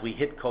as we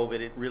hit COVID,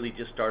 it really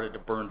just started to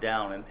burn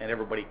down and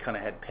everybody kind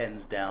of had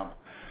pens down.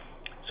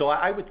 So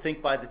I would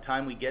think by the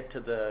time we get to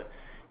the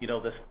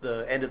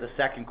end of the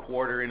second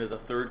quarter into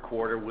the third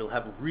quarter, we'll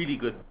have really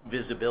good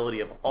visibility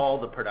of all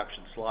the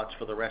production slots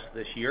for the rest of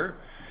this year.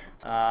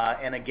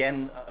 And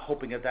again,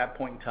 hoping at that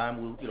point in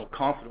time,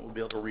 confident we'll be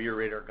able to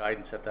reiterate our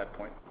guidance at that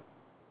point.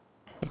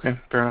 Okay,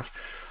 fair enough.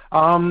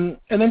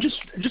 And then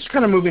just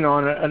kind of moving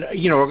on,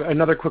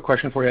 another quick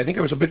question for you. I think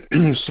I was a bit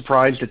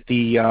surprised at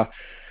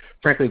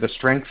frankly, the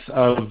strength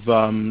of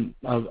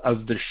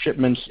the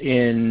shipments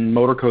in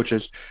motor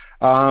coaches.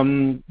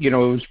 It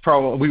was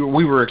probably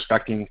we were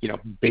expecting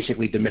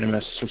basically de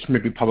minimis,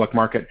 maybe public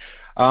market.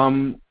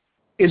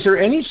 Is there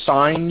any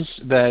signs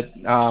that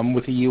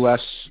with the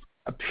U.S.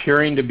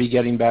 appearing to be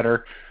getting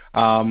better,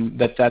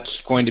 that's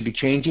going to be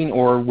changing,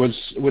 or was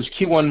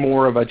Q1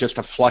 more of just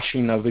a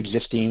flushing of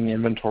existing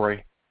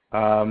inventory?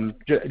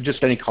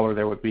 Just any color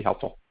there would be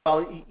helpful.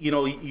 Well,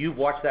 you've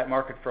watched that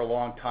market for a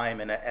long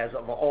time, and as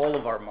of all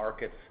of our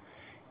markets,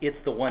 it's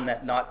the one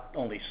that not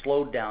only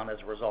slowed down as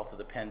a result of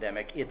the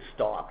pandemic, it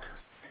stopped,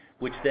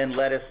 which then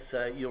led us,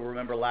 you'll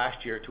remember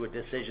last year, to a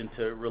decision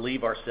to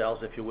relieve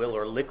ourselves, if you will,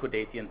 or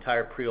liquidate the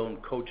entire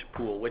pre-owned coach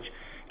pool, which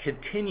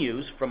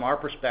continues, from our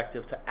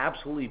perspective, to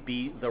absolutely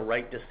be the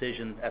right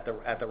decision at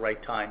the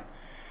right time.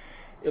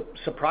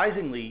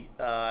 Surprisingly,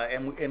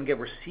 and again,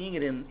 we're seeing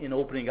it in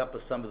opening up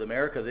of some of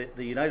America,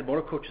 the United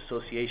Motor Coach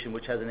Association,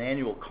 which has an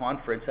annual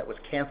conference that was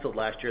canceled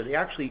last year, they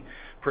actually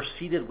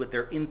proceeded with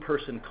their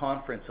in-person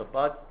conference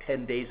about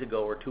 10 days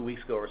ago or 2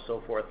 weeks ago or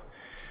so forth.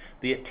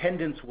 The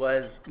attendance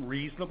was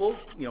reasonable,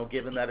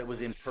 given that it was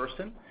in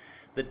person.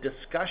 The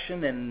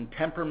discussion and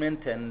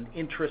temperament and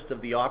interest of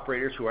the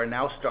operators who are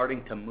now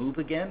starting to move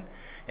again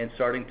and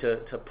starting to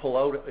pull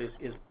out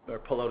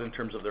pull out in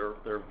terms of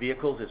their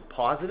vehicles is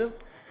positive.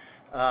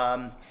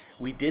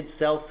 We did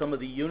sell some of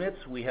the units.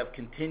 We have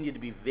continued to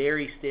be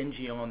very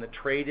stingy on the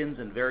trade-ins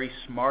and very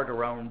smart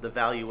around the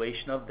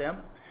valuation of them.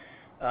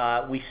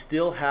 We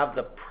still have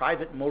the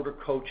private motor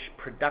coach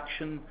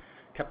production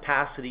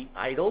capacity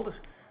idled,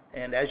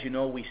 and as you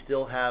know, we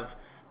still have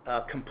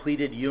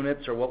completed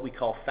units or what we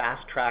call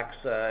fast tracks,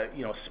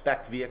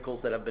 spec vehicles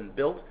that have been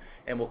built,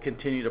 and we'll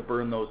continue to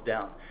burn those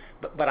down.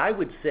 But I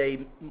would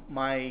say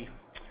my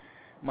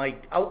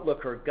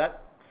outlook or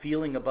gut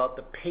feeling about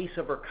the pace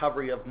of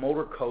recovery of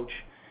motor coach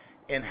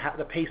and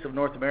the pace of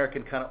North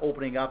American kind of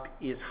opening up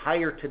is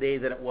higher today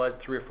than it was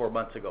 3 or 4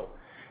 months ago.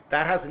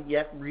 That hasn't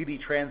yet really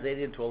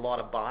translated into a lot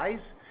of buys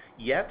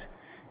yet.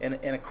 And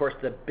of course,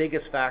 the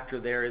biggest factor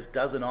there is,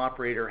 does an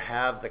operator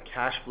have the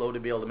cash flow to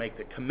be able to make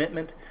the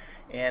commitment?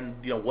 And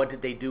what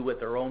did they do with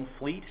their own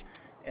fleet?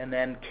 And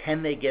then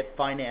can they get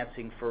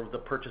financing for the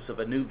purchase of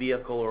a new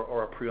vehicle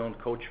or a pre-owned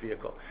coach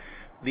vehicle?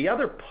 The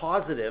other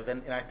positive,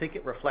 and I think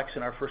it reflects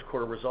in our first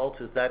quarter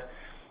results, is that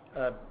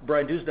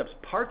Brian Dusnup's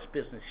parts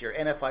business here,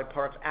 NFI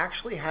Parts,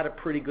 actually had a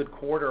pretty good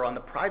quarter on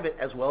the private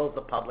as well as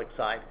the public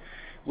side,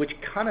 which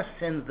kind of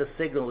sends the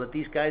signal that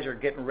these guys are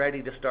getting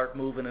ready to start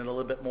moving in a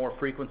little bit more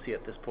frequency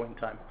at this point in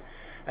time.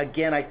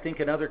 Again, I think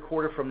another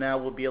quarter from now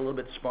we'll be a little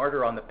bit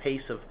smarter on the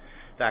pace of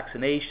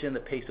vaccination, the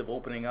pace of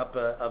opening up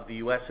of the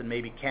U.S. and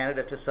maybe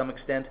Canada to some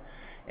extent,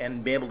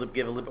 and be able to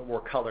give a little bit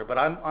more color. But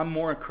I'm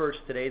more encouraged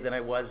today than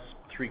I was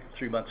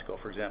three months ago,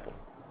 for example.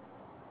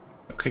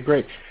 Okay,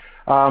 great.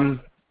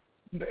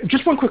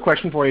 Just one quick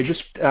question for you,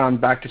 just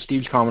back to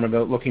Steve's comment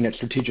about looking at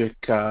strategic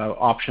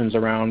options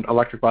around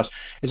electric bus.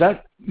 Is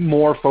that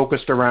more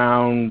focused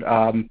around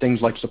things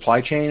like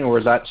supply chain, or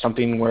is that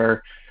something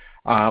where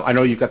I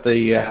know you've got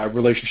the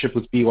relationship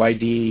with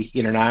BYD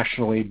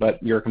internationally,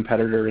 but you're a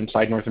competitor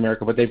inside North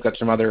America, but they've got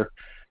some other,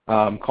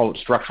 call it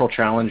structural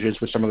challenges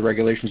with some of the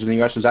regulations in the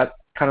U.S. Is that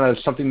kind of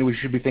something that we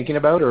should be thinking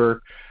about,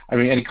 or, I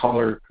mean, any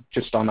color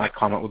just on that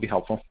comment would be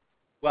helpful?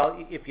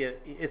 Well,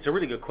 it's a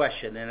really good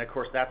question, and of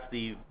course that's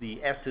the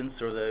essence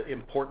or the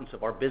importance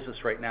of our business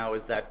right now,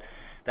 is that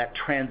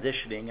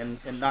transitioning,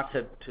 and not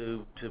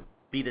to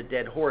beat a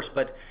dead horse,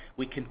 but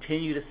we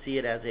continue to see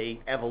it as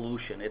a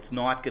evolution. It's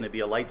not going to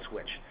be a light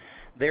switch.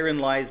 Therein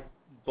lies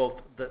both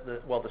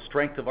the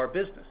strength of our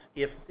business.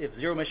 If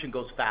zero emission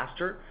goes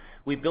faster,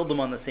 we build them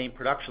on the same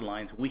production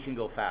lines, we can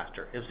go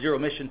faster. If zero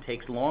emission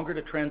takes longer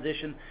to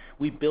transition,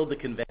 we build the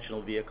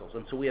conventional vehicles.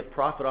 And so we have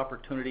profit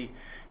opportunity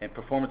and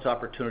performance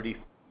opportunity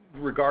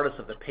regardless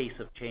of the pace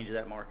of change of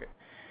that market.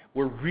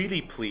 We're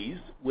really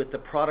pleased with the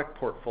product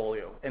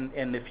portfolio. And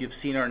if you've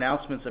seen our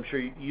announcements, I'm sure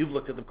you've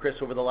looked at them, Chris,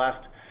 over the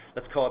last,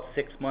 let's call it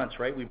 6 months,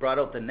 right? We brought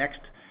out the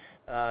next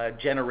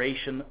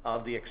generation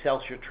of the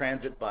Excelsior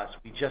Transit bus.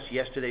 We just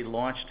yesterday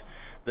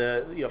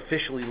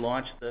officially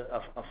launched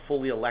a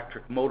fully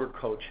electric motor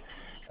coach.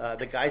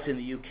 The guys in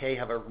the UK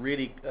have a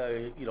really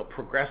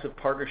progressive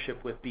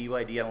partnership with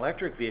BYD on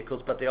electric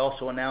vehicles, but they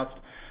also announced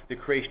the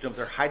creation of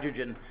their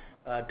hydrogen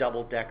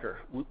double-decker.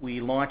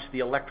 We launched the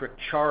electric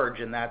charge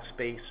in that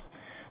space.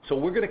 So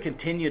we're going to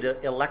continue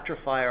to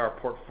electrify our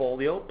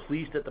portfolio,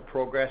 pleased at the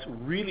progress,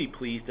 really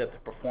pleased at the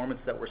performance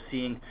that we're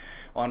seeing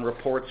on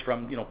reports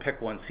from, pick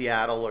one,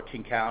 Seattle or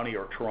King County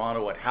or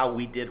Toronto, at how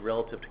we did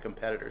relative to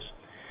competitors.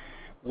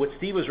 What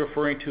Steve was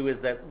referring to is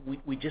that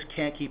we just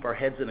can't keep our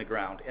heads in the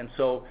ground. And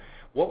so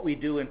what we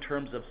do in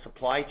terms of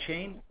supply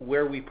chain,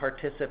 where we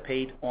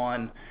participate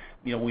on,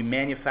 we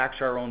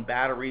manufacture our own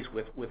batteries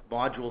with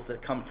modules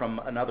that come from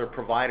another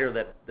provider,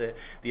 that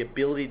the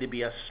ability to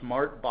be a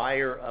smart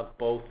buyer of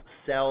both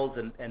cells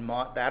and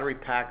battery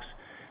packs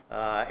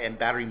and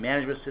battery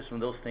management system,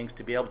 those things,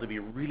 to be able to be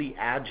really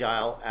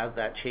agile as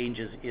that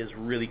changes, is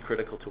really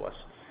critical to us.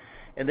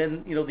 And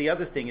then, the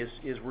other thing is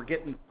we're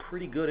getting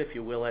pretty good, if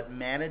you will, at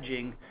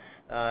managing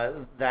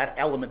that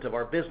element of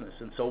our business.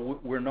 And so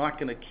we're not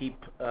going to keep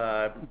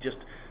just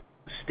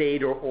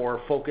stayed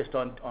or focused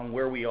on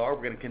where we are.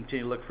 We're going to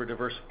continue to look for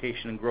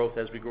diversification and growth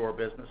as we grow our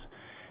business.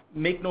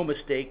 Make no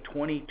mistake,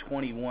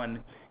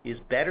 2021 is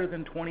better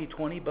than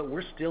 2020, but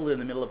we're still in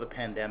the middle of a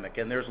pandemic,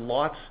 and there's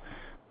lots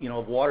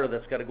of water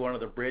that's got to go under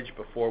the bridge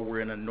before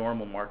we're in a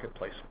normal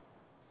marketplace.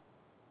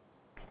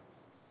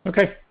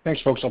 Okay.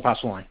 Thanks, folks. I'll pass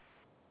the line.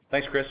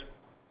 Thanks, Chris.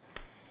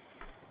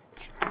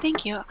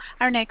 Thank you.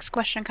 Our next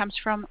question comes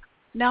from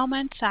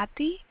Nauman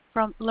Satti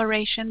from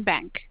Laurentian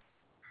Bank.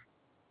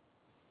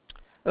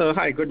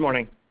 Hi, good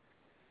morning.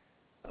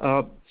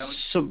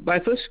 So my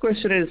first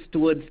question is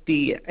towards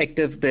the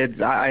active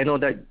bids. I know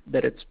that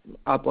it's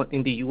up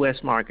in the U.S.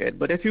 market,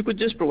 but if you could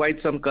just provide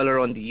some color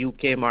on the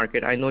U.K.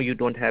 market. I know you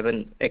don't have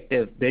an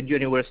active bid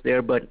universe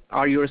there, but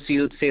are your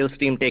sales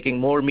team taking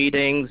more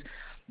meetings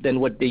than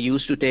what they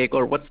used to take,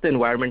 or what's the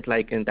environment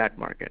like in that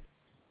market?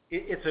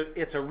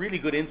 It's a really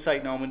good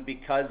insight, Norman,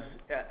 because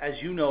as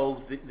you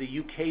know, the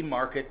UK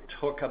market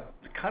took a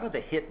kind of a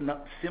hit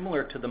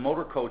similar to the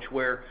motor coach,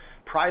 where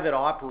private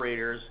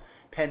operators,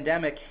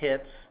 pandemic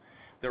hits,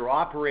 they're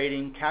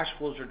operating, cash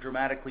flows are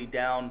dramatically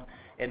down,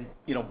 and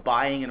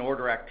buying and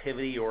order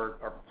activity or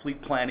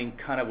fleet planning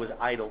kind of was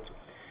idled.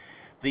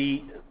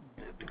 A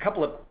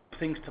couple of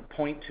things to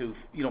point to.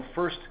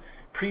 First,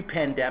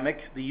 pre-pandemic,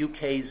 the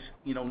UK's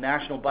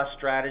national bus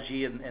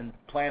strategy and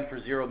plan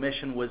for zero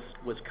emission was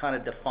kind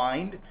of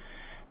defined.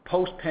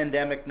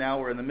 Post-pandemic, now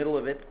we're in the middle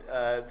of it.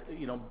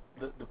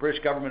 The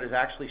British government has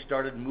actually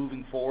started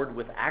moving forward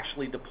with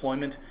actually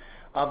deployment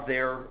of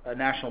their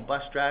national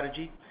bus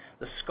strategy.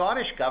 The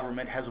Scottish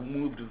government has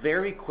moved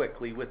very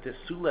quickly with this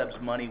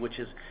SULEBS money, which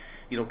is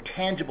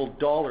tangible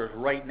dollars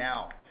right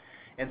now.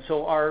 And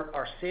so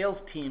our sales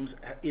teams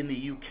in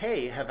the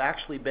UK have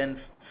actually been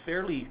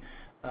fairly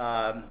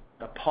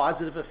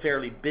positive and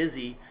fairly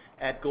busy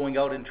at going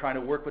out and trying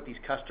to work with these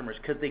customers,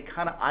 because they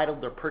kind of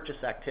idled their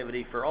purchase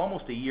activity for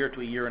almost a year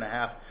to a year and a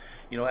half,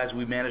 as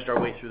we managed our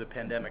way through the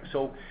pandemic.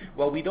 So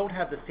while we don't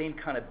have the same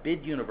kind of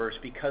bid universe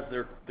because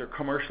they're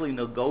commercially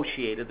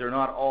negotiated, they're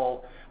not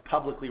all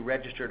publicly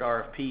registered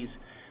RFPs,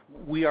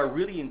 we are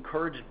really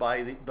encouraged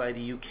by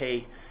the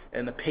UK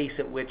and the pace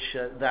at which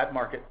that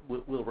market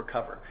will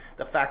recover.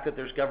 The fact that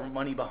there's government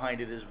money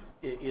behind it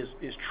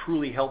is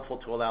truly helpful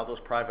to allow those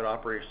private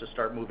operators to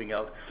start moving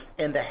out.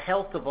 And the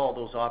health of all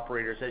those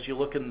operators, as you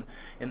look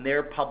in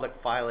their public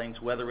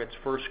filings, whether it's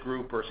First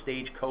Group or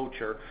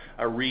Stagecoach or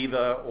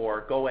Arriva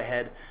or Go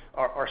Ahead,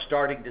 are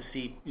starting to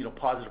see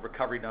positive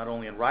recovery not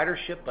only in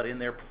ridership but in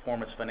their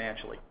performance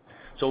financially.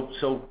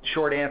 So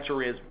short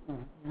answer is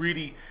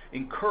really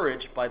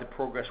encouraged by the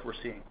progress we're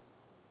seeing.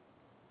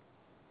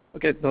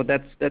 Okay, no,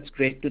 that's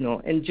great to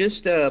know. And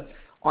just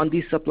on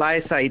the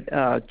supply side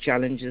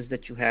challenges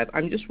that you have,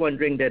 I'm just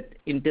wondering that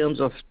in terms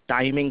of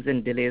timings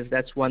and delays,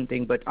 that's one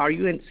thing, but are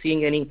you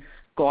seeing any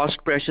cost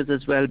pressures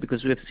as well?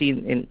 Because we've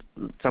seen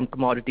in some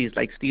commodities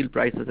like steel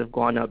prices have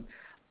gone up.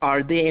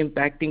 Are they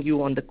impacting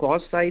you on the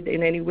cost side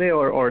in any way,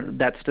 or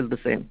that's still the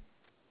same?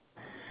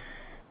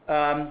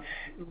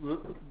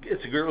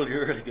 It's a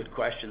really good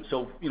question.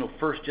 So,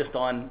 first just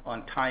on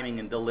timing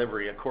and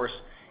delivery, of course,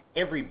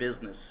 every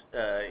business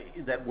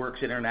that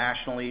works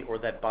internationally or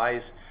that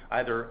buys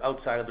either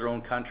outside of their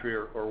own country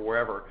or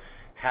wherever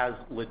has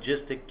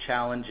logistic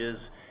challenges,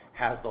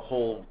 has the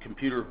whole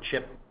computer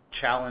chip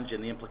challenge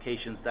and the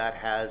implications that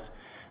has.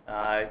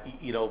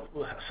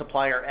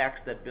 Supplier X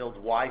that builds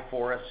Y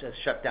for us has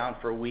shut down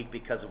for a week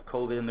because of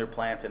COVID in their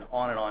plant, and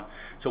on and on.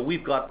 So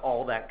we've got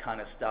all that kind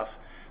of stuff.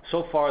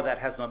 So far, that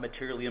has not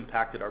materially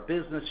impacted our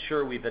business.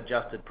 Sure, we've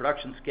adjusted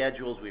production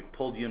schedules, we've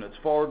pulled units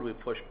forward, we've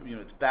pushed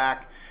units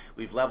back,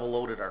 we've level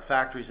loaded our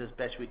factories as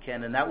best we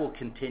can, and that will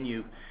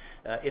continue.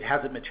 It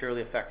hasn't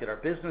materially affected our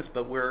business,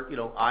 but we're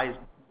eyes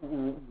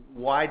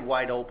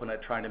wide open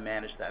at trying to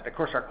manage that. Of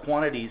course, our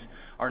quantities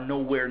are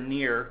nowhere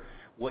near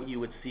what you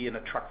would see in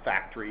a truck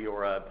factory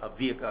or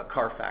a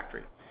car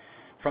factory.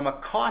 From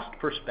a cost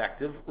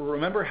perspective,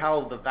 remember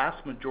how the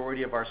vast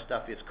majority of our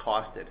stuff is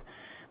costed.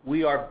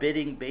 We are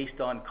bidding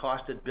based on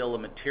costed bill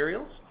of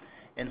materials,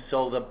 and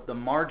so the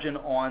margin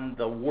on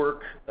the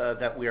work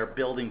that we are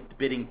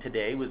bidding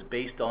today was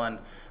based on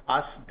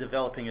us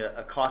developing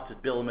a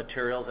costed bill of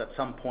materials at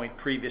some point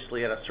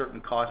previously at a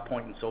certain cost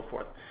point and so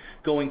forth.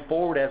 Going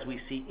forward, as we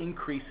see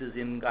increases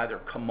in either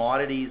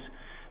commodities,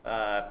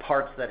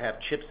 parts that have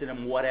chips in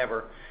them,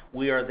 whatever,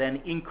 we are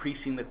then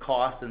increasing the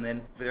cost and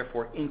then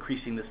therefore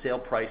increasing the sale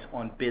price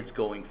on bids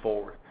going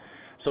forward.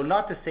 So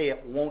not to say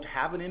it won't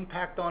have an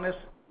impact on us,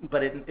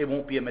 but it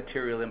won't be a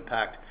material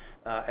impact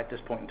at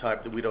this point in time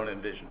that we don't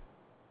envision.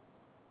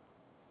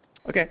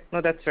 Okay,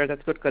 no, that's fair.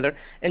 That's good color.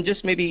 And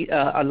just maybe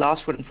a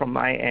last one from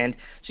my end.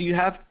 So you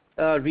have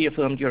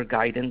reaffirmed your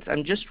guidance.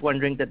 I'm just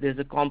wondering that there's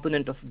a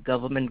component of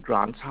government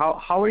grants.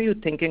 How are you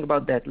thinking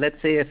about that? Let's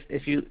say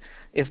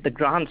if the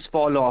grants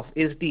fall off,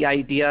 is the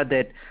idea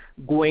that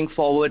going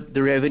forward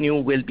the revenue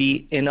will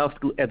be enough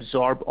to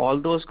absorb all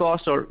those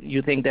costs, or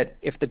you think that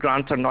if the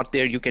grants are not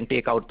there, you can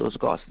take out those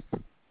costs?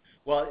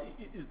 Well,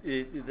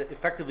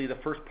 effectively, the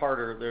first part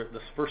or the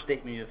first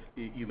statement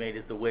you made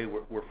is the way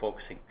we're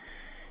focusing.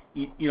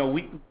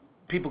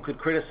 People could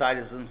criticize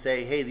us and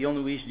say, hey, the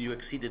only reason you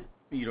exceeded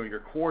your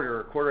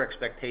quarter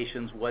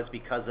expectations was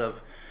because of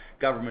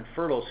government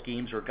furlough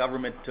schemes or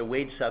government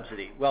wage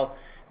subsidy. Well,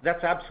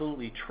 that's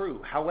absolutely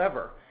true.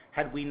 However,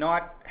 had we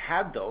not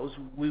had those,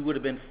 we would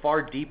have been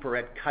far deeper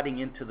at cutting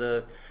into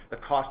the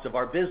cost of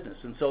our business.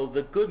 And so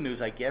the good news,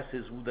 I guess,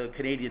 is the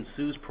Canadian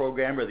CEWS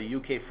program or the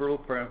UK furlough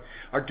program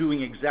are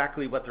doing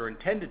exactly what they're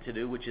intended to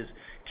do, which is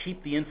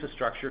keep the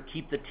infrastructure,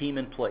 keep the team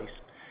in place.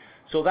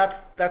 So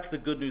that's the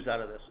good news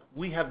out of this.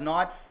 We have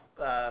not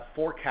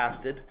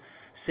forecasted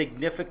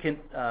significant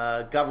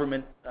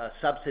government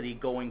subsidy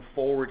going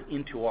forward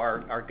into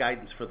our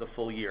guidance for the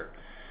full year.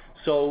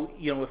 So,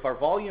 if our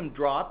volume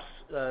drops,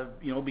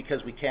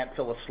 because we can't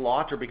fill a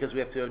slot or because we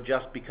have to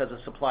adjust because of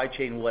supply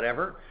chain,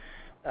 whatever,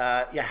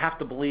 you have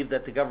to believe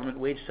that the government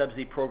wage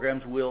subsidy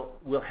programs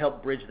will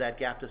help bridge that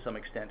gap to some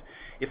extent.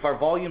 If our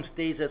volume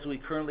stays as we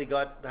currently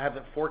have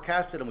it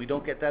forecasted and we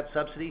don't get that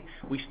subsidy,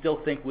 we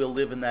still think we'll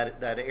live in that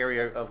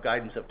area of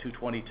guidance of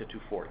 220 to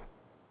 240.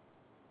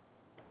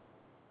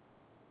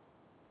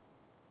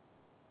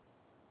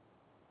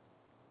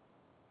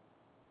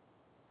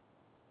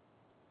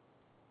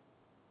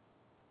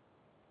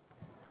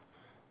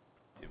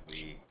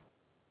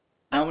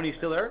 Are you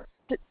still there?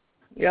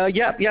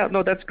 Yeah.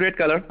 No, that's great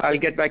color. I'll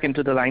get back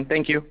into the line.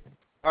 Thank you.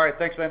 All right.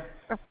 Thanks, man.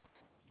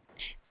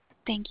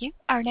 Thank you.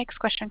 Our next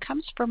question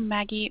comes from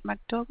Maggie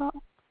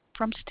MacDougall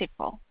from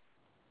Stifel.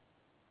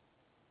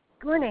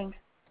 Good morning.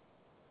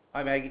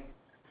 Hi, Maggie.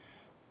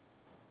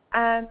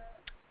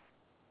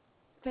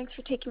 Thanks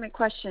for taking my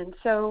question.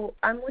 So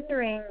I'm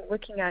wondering,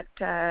 looking at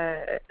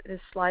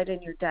this slide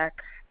in your deck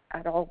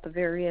at all the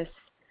various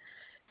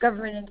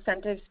government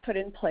incentives put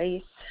in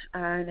place,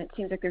 and it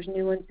seems like there's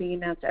new ones being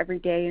announced every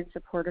day in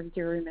support of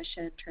zero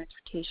emission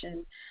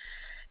transportation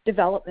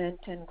development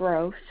and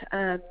growth.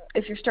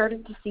 If you're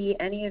starting to see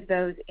any of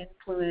those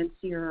influence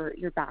your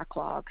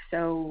backlog.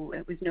 So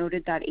it was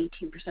noted that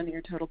 18% of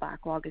your total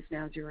backlog is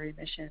now zero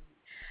emission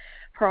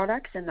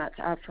products, and that's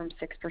up from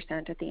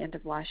 6% at the end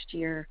of last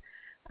year.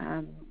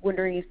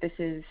 Wondering if this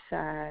is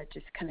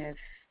just kind of,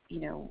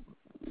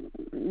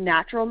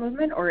 natural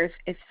movement, or if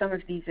some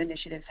of these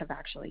initiatives have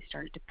actually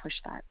started to push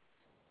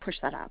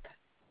that up.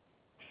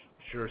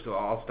 Sure. So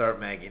I'll start,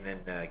 Maggie, and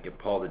then get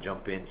Paul to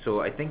jump in.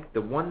 So I think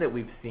the one that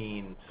we've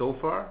seen so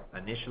far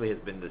initially has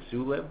been the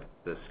SULIB,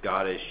 the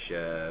Scottish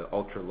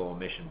Ultra Low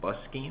Emission Bus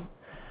Scheme.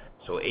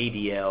 So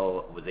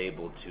ADL was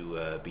able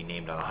to be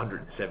named on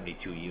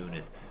 172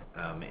 units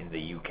in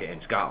the UK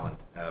and Scotland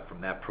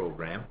from that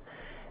program.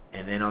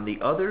 And then on the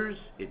others,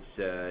 it's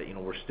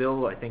we're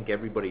still, I think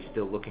everybody's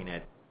still looking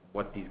at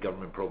what these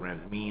government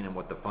programs mean and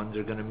what the funds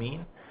are going to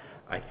mean.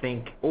 I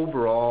think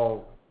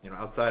overall,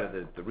 outside of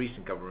the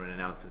recent government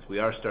announcements, we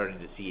are starting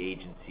to see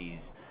agencies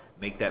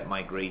make that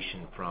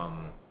migration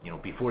from,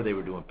 before they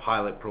were doing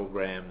pilot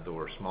programs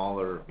or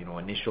smaller,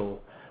 initial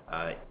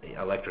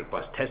electric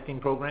bus testing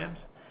programs.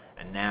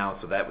 And now,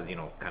 so that was,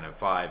 kind of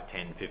 5,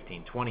 10,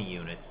 15, 20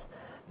 units.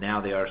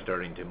 Now they are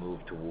starting to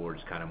move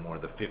towards kind of more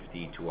the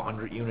 50 to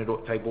 100 unit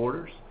type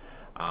orders.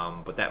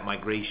 But that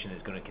migration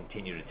is going to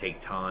continue to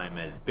take time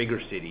as bigger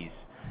cities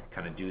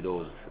kind of do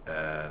those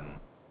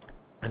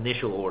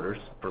initial orders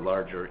for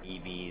larger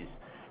EVs,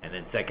 and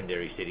then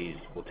secondary cities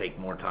will take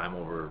more time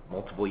over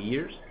multiple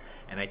years.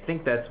 And I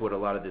think that's what a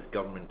lot of this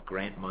government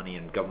grant money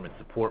and government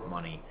support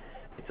money,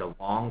 it's a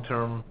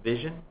long-term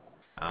vision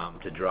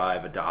to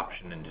drive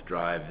adoption and to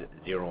drive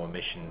zero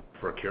emission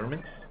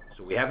procurements.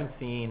 So we haven't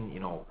seen,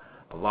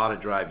 a lot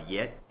of drive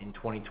yet in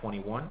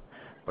 2021,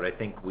 but I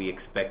think we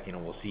expect,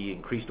 we'll see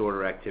increased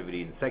order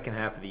activity in the second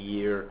half of the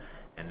year,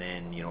 and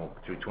then,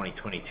 through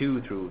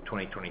 2022, through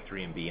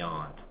 2023 and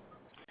beyond.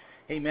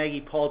 Hey,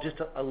 Maggie, Paul, just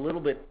a little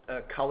bit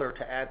color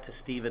to add to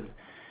Stephen.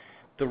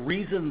 The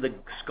reason the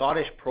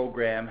Scottish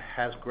program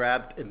has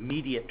grabbed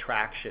immediate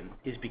traction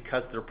is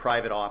because they're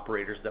private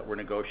operators that we're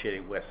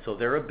negotiating with. So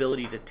their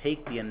ability to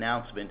take the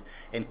announcement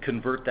and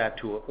convert that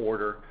to an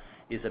order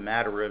is a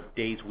matter of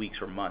days, weeks,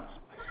 or months,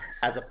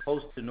 as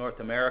opposed to North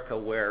America,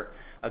 where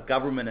a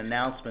government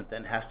announcement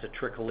then has to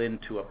trickle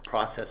into a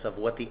process of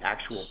what the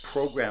actual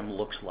program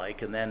looks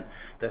like, and then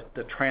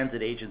the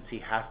transit agency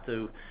has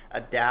to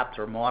adapt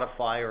or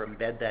modify or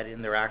embed that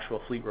in their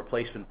actual fleet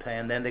replacement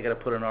plan. Then they got to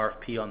put an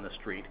RFP on the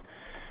street.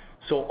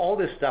 So all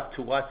this stuff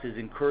to us is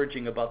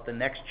encouraging about the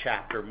next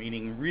chapter,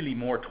 meaning really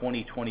more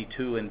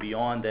 2022 and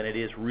beyond than it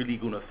is really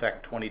going to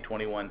affect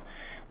 2021,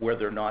 where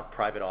they're not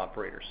private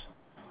operators.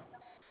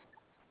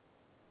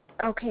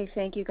 Okay,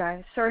 thank you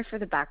guys. Sorry for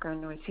the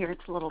background noise here.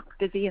 It's a little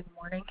busy in the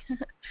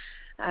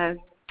morning.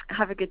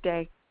 Have a good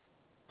day.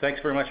 Thanks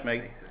very much,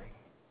 Maggie.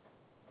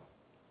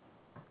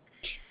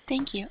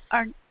 Thank you.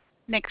 Our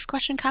next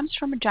question comes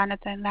from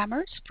Jonathan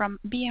Lammers from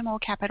BMO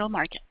Capital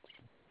Markets.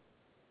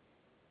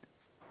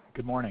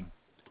 Good morning.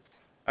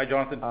 Hi,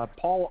 Jonathan.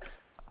 Paul,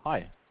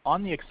 hi.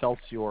 On the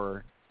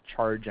Excelsior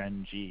Charge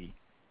NG,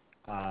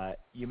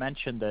 you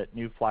mentioned that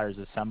New Flyer is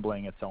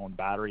assembling its own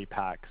battery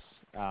packs.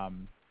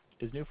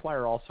 Is New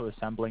Flyer also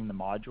assembling the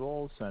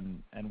modules,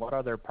 and what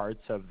other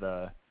parts of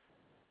the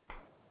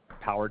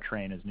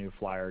powertrain is New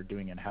Flyer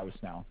doing in-house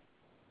now?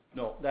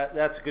 No,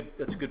 that's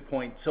a good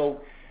point. So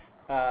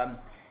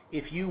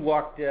if you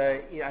walked,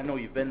 I know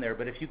you've been there,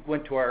 but if you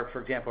went to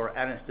for example, our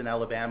Anniston,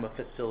 Alabama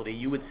facility,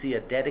 you would see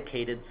a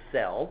dedicated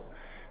cell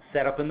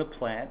set up in the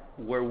plant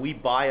where we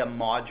buy a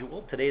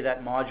module. Today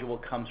that module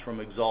comes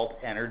from Exalt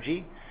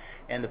Energy,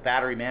 and the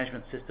battery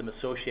management system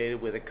associated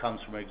with it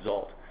comes from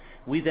Exalt.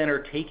 We then are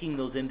taking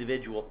those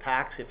individual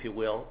packs, if you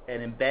will,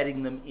 and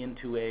embedding them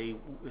into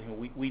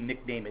we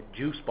nickname it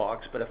juice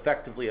box, but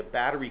effectively a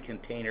battery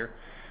container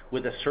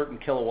with a certain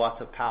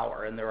kilowatts of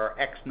power. And there are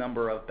X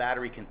number of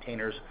battery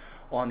containers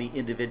on the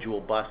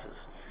individual buses.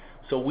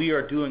 So we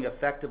are doing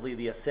effectively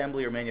the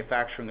assembly or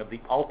manufacturing of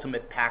the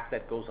ultimate pack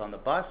that goes on the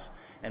bus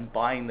and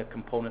buying the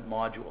component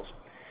modules.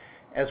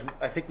 As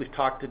I think we've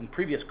talked in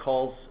previous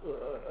calls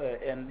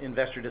and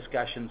investor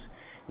discussions,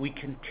 we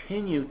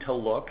continue to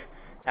look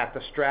at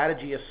the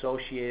strategy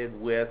associated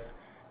with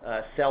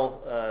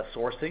cell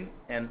sourcing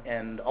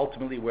and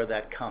ultimately where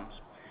that comes.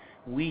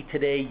 We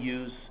today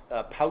use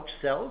pouch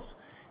cells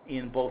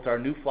in both our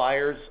New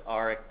Flyers,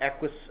 our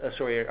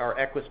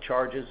Equus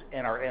charges,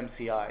 and our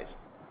MCIs.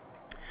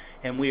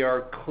 And we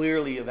are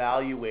clearly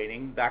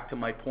evaluating, back to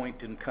my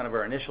point in kind of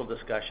our initial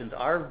discussions,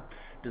 our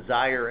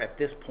desire at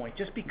this point,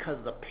 just because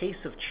of the pace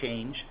of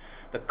change,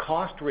 the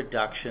cost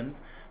reduction,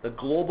 the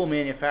global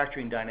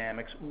manufacturing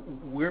dynamics,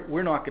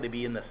 we're not going to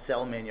be in the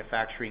cell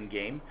manufacturing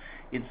game.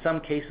 In some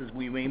cases,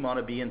 we may want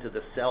to be into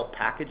the cell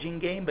packaging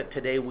game, but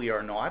today we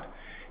are not.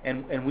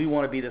 And we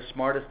want to be the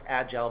smartest,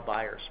 agile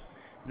buyers.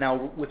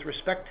 Now, with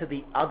respect to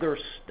the other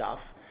stuff,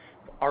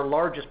 Our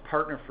largest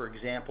partner, for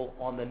example,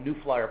 on the New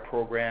Flyer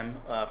program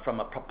from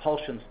a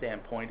propulsion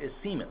standpoint is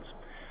Siemens.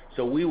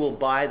 So we will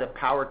buy the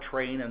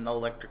powertrain and the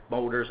electric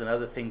motors and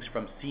other things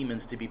from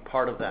Siemens to be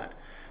part of that.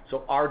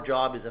 So our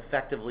job is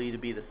effectively to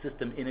be the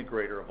system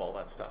integrator of all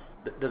that stuff.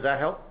 Does that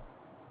help?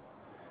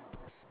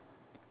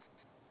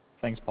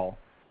 Thanks, Paul.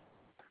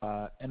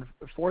 And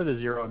for the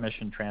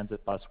zero-emission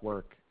transit bus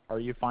work, are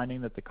you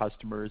finding that the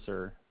customers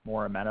are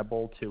more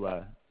amenable to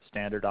a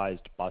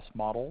standardized bus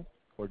model,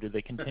 or do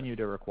they continue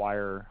to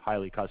require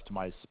highly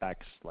customized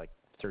specs like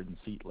certain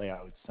seat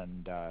layouts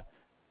and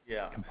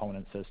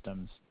component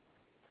systems?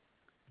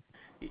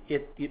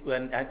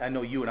 And I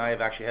know you and I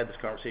have actually had this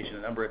conversation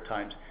a number of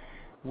times.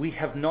 We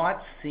have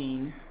not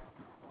seen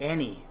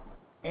any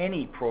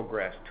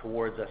progress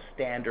towards a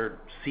standard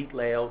seat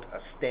layout, a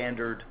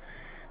standard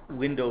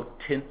window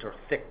tint or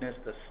thickness,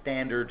 the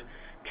standard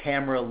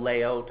camera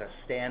layout, a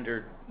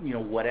standard,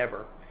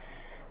 whatever.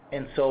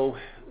 And so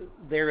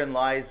therein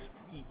lies,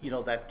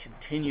 that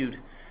continued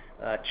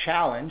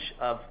challenge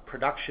of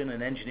production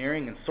and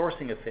engineering and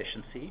sourcing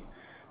efficiency.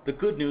 The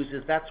good news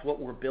is that's what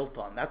we're built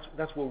on.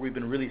 That's where we've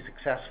been really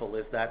successful,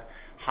 is that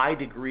high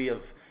degree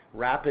of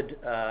rapid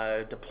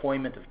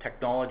deployment of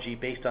technology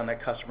based on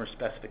that customer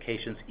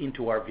specifications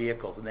into our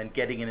vehicles, and then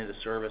getting it into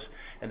service,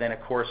 and then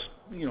of course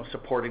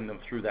supporting them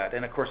through that.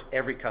 And of course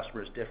every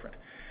customer is different.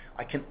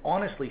 I can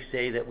honestly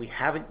say that we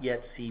haven't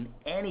yet seen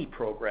any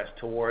progress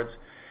towards,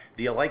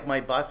 do you like my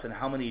bus and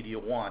how many do you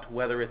want,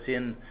 whether it's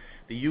in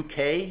the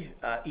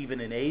UK, even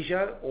in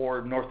Asia,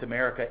 or North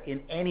America,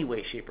 in any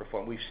way, shape, or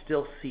form. We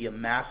still see a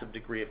massive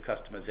degree of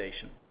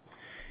customization.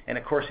 And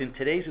of course, in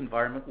today's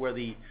environment where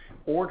the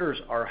orders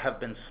have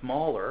been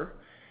smaller,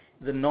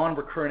 the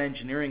non-recurrent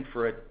engineering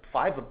for a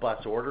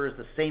 5-bus order is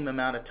the same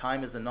amount of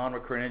time as the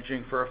non-recurrent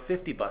engineering for a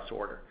 50-bus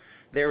order.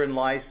 Therein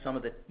lies some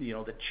of the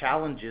the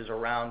challenges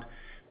around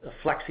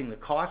flexing the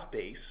cost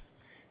base.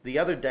 The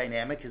other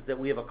dynamic is that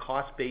we have a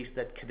cost base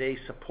that today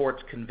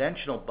supports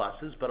conventional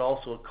buses, but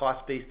also a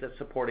cost base that's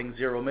supporting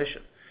zero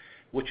emission,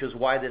 which is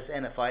why this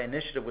NFI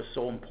initiative was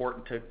so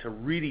important to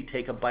really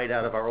take a bite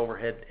out of our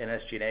overhead and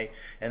SG&A,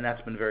 and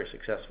that's been very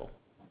successful.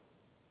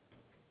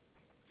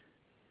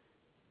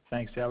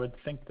 Thanks. Yeah, I would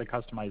think the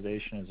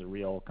customization is a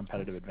real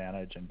competitive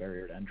advantage and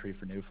barrier to entry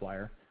for New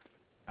Flyer.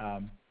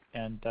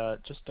 And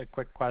just a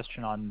quick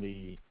question on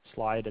the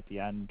slide at the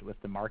end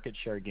with the market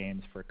share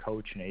gains for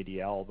coach and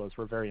ADL. Those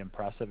were very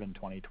impressive in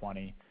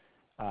 2020.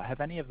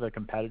 Have any of the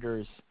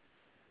competitors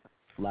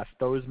left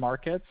those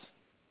markets?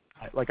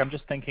 I'm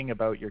just thinking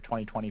about your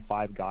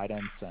 2025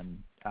 guidance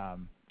and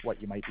what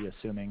you might be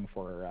assuming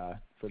for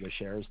the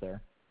shares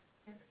there.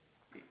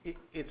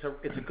 It's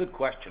a good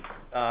question.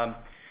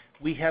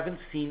 We haven't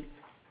seen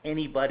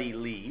anybody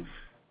leave.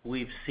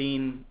 We've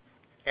seen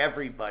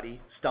everybody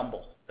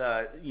stumble.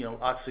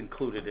 Us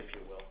included, if you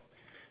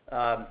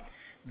will.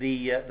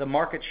 The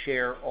market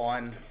share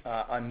on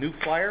New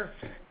Flyer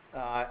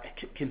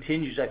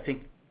continues, I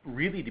think,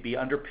 really to be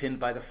underpinned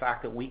by the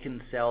fact that we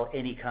can sell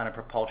any kind of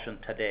propulsion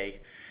today,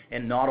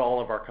 and not all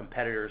of our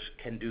competitors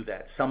can do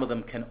that. Some of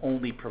them can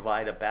only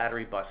provide a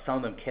battery bus. Some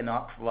of them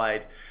cannot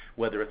provide,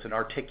 whether it's an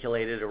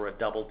articulated or a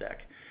double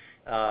deck.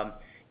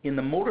 In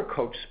the motor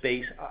coach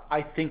space,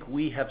 I think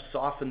we have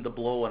softened the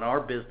blow in our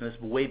business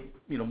way,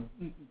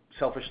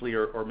 selfishly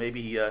or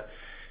maybe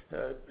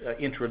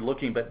inward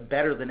looking, but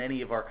better than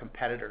any of our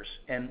competitors.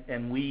 And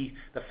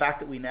the fact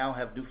that we now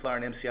have New Flyer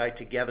and MCI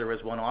together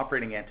as one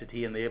operating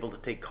entity and they're able to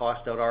take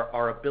cost out,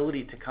 our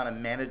ability to kind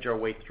of manage our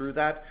way through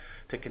that,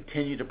 to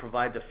continue to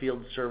provide the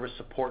field service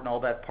support and all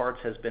that parts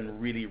has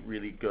been really,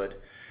 really good.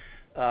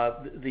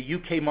 The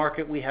UK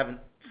market, we haven't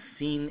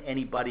seen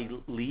anybody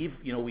leave.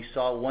 We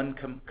saw one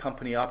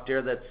company up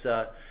there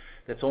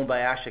that's owned by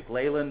Ashok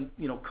Leyland,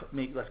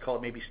 let's call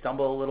it maybe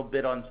stumble a little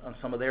bit on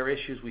some of their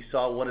issues. We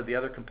saw one of the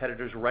other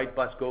competitors,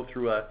 Wrightbus, go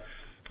through a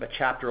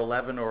Chapter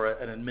 11 or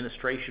an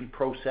administration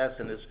process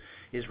and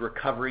is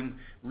recovering,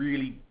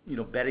 really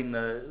betting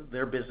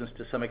their business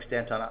to some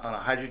extent on a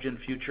hydrogen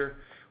future,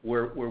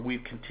 where we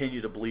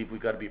continue to believe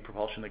we've got to be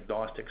propulsion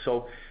agnostic.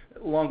 So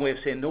a long way of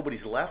saying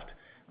nobody's left.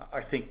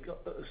 I think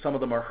some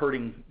of them are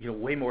hurting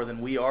way more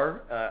than we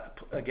are.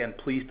 Again,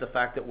 pleased the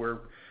fact that we're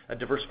a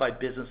diversified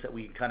business, that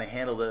we kind of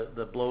handle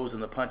the blows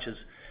and the punches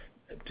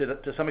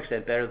to some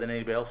extent better than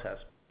anybody else has.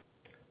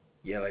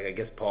 Yeah, I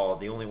guess, Paul,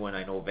 the only one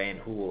I know, Van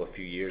Hool, a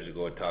few years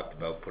ago had talked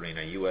about putting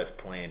a U.S.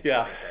 plant.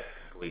 Yeah,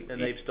 and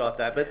they've stopped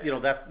that. But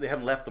they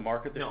haven't left the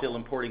market. They're still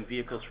importing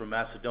vehicles from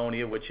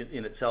Macedonia, which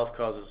in itself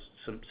causes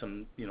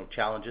some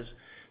challenges.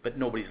 But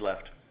nobody's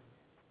left.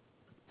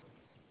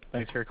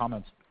 Thanks for your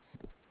comments.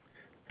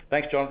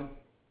 Thanks, Jonathan.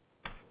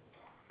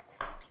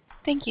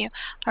 Thank you.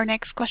 Our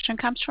next question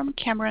comes from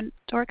Cameron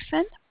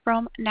Doerksen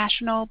from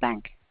National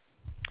Bank.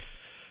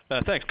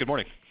 Thanks. Good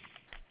morning.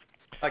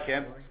 Hi,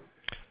 Cam.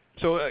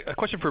 So a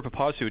question for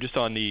Pipasu, just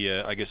on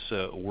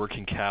the,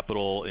 working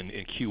capital in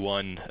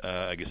Q1.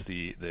 I guess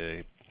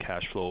the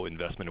cash flow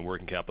investment and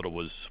working capital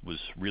was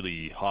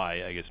really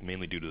high, I guess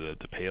mainly due to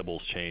the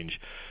payables change.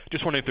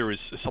 Just wondering if there was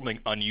something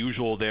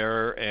unusual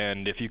there,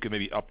 and if you could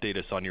maybe update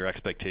us on your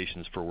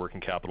expectations for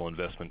working capital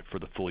investment for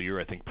the full year.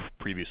 I think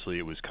previously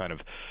it was kind of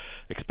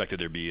expected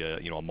there'd be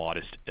a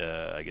modest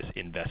I guess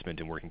investment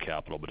in working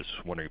capital, but just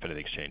wondering if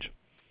anything's changed.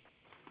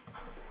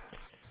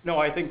 No,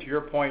 I think to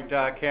your point,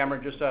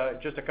 Cameron, just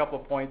a couple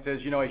of points is,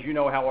 as you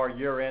know how our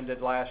year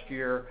ended last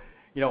year,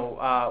 it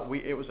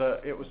was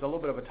a little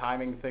bit of a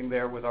timing thing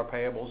there with our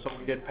payables, so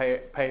we did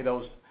pay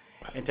those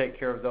and take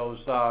care of those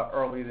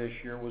early this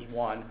year was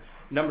one.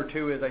 Number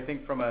two is, I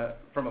think from a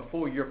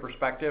full year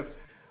perspective,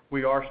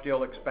 we are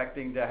still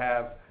expecting to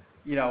have,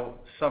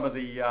 some of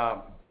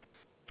the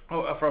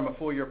from a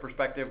full year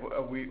perspective,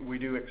 we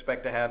do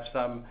expect to have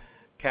some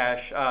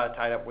cash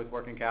tied up with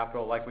working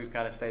capital, like we've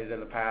kind of stated in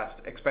the past,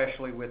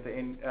 especially with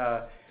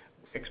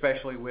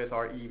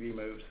our EV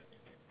moves.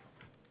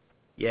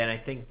 Yeah, and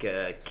I think,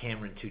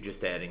 Cameron, too,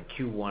 just to add, in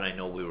Q1, I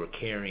know we were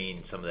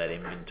carrying some of that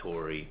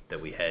inventory that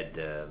we had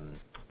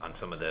on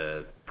some of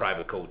the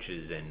private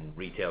coaches and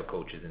retail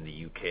coaches in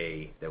the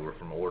UK that were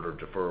from order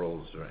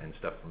deferrals and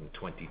stuff from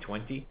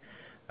 2020.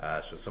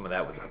 So some of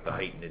that was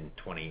heightened in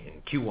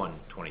Q1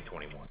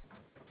 2021.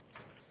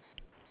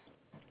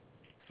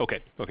 Okay,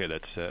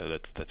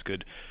 that's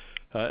good.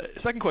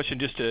 Second question,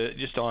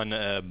 just on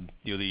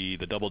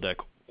the double deck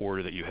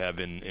order that you have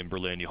in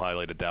Berlin. You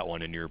highlighted that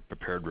one in your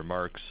prepared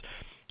remarks.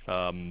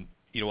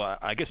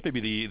 I guess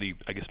maybe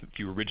if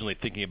you were originally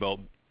thinking about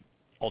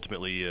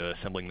ultimately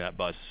assembling that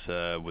bus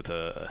with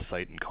a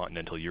site in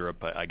continental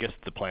Europe, I guess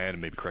the plan,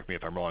 and maybe correct me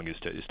if I'm wrong, is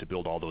to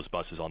build all those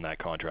buses on that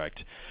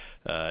contract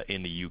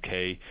in the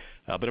UK.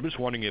 But I'm just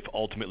wondering if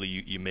ultimately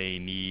you may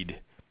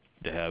need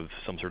to have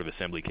some sort of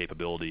assembly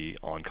capability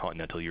on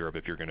continental Europe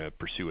if you're going to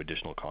pursue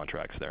additional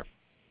contracts there.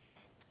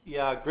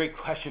 Yeah, great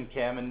question,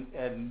 Cam.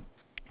 And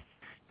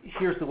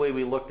here's the way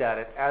we looked at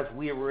it. As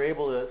we were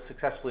able to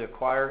successfully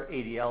acquire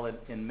ADL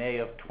in May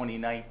of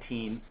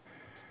 2019,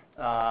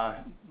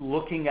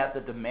 looking at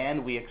the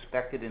demand we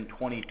expected in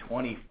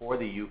 2020 for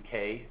the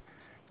UK,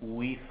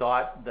 we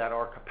thought that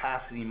our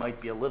capacity might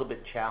be a little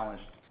bit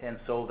challenged. And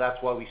so that's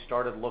why we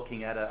started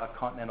looking at a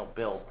continental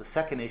build. The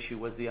second issue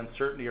was the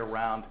uncertainty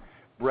around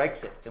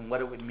Brexit and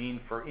what it would mean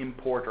for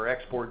import or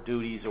export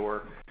duties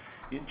or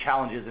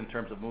challenges in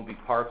terms of moving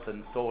parts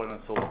and so on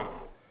and so forth.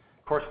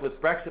 Of course, with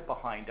Brexit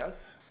behind us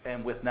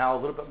and with now a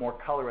little bit more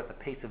color at the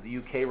pace of the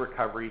UK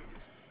recovery,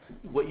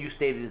 what you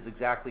stated is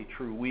exactly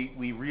true.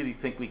 We really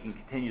think we can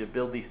continue to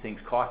build these things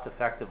cost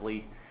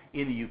effectively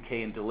in the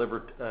UK and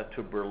deliver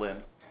to Berlin.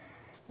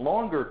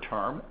 Longer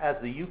term, as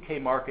the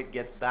UK market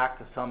gets back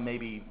to some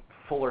maybe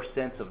fuller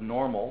sense of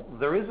normal,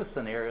 there is a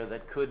scenario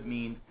that could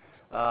mean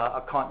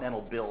a continental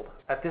build.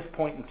 At this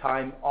point in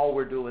time, all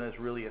we're doing is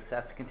really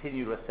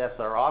continue to assess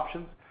our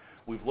options.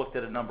 We've looked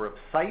at a number of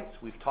sites,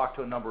 we've talked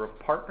to a number of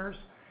partners,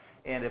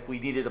 and if we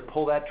needed to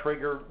pull that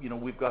trigger,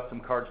 we've got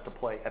some cards to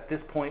play. At this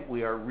point,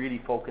 we are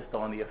really focused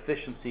on the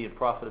efficiency and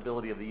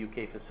profitability of the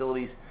UK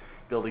facilities,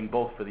 building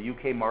both for the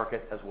UK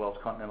market as well as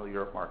continental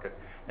Europe market.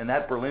 And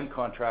that Berlin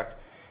contract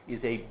is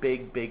a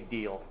big, big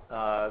deal.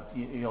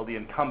 The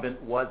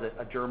incumbent was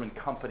a German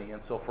company,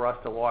 and so for us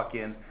to walk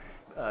in,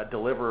 the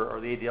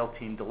ADL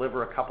team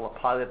deliver a couple of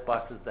pilot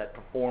buses that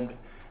performed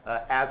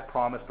as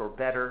promised or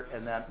better,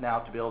 and that now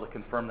to be able to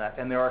confirm that.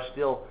 And there are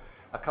still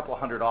a couple of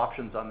hundred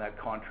options on that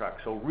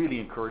contract, so really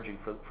encouraging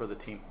for the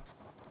team.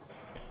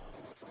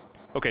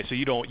 Okay, so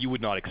you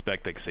would not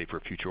expect, like, say, for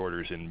future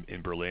orders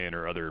in Berlin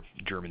or other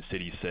German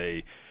cities,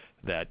 say,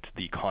 that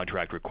the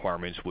contract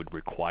requirements would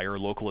require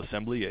local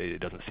assembly? It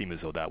doesn't seem as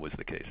though that was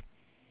the case.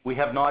 We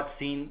have not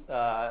seen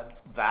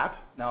that.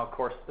 Now, of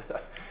course,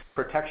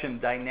 protection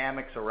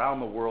dynamics around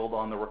the world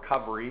on the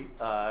recovery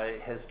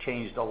has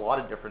changed a lot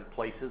of different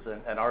places,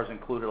 and ours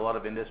included a lot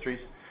of industries.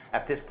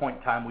 At this point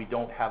in time, we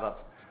don't have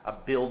a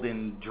build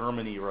in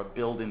Germany or a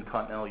build in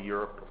continental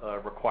Europe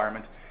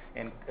requirement,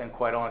 and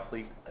quite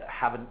honestly,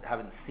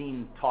 haven't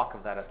seen talk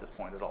of that at this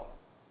point at all.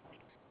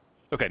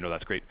 Okay, no,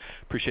 that's great.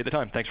 Appreciate the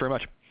time. Thanks very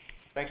much.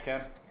 Thanks,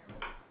 Cam.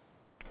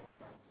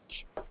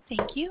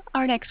 Thank you.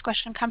 Our next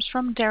question comes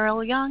from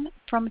Daryl Young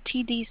from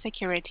TD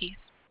Securities.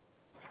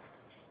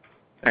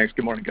 Thanks.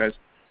 Good morning, guys.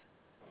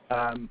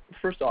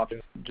 First off,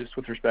 just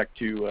with respect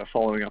to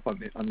following up on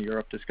the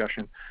Europe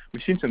discussion,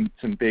 we've seen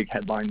some big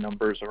headline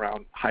numbers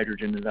around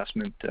hydrogen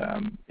investment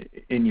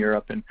in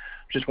Europe, and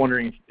just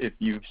wondering if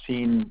you've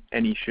seen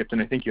any shift.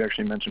 And I think you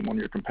actually mentioned one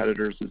of your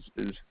competitors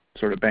is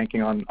sort of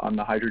banking on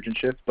the hydrogen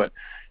shift, but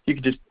you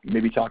could just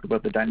maybe talk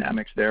about the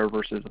dynamics there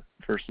versus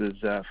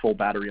full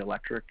battery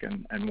electric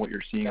and what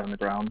you're seeing on the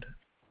ground.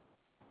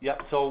 Yeah,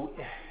 so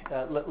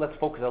let's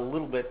focus a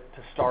little bit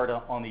to start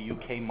on the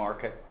UK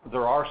market.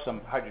 There are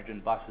some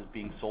hydrogen buses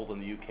being sold in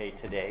the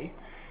UK today.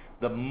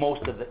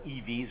 Most of the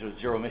EVs or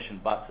zero emission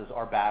buses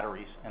are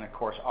batteries, and of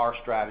course our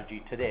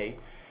strategy today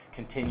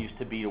continues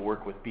to be to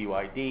work with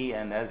BYD,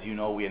 and as you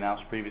know, we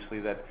announced previously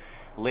that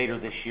later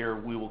this year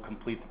we will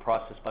complete the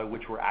process by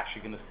which we're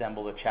actually going to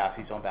assemble the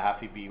chassis on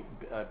behalf of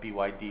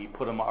BYD,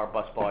 put them on our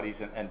bus bodies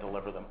and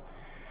deliver them.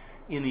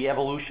 in the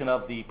evolution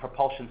of the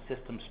propulsion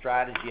system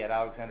strategy at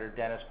Alexander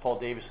Dennis, Paul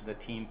Davis and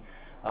the team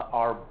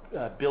are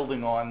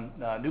building on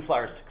New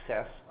Flyer's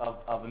success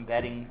of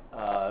embedding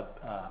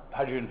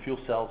hydrogen fuel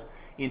cells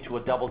into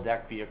a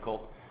double-deck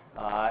vehicle.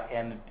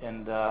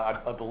 And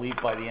I believe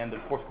by the end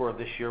of the fourth quarter of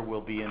this year,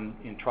 we'll be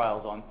in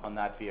trials on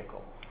that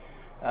vehicle.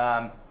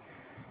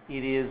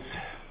 It is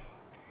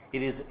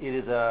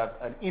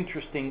an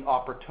interesting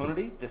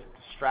opportunity. This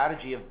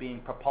strategy of being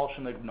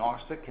propulsion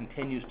agnostic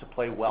continues to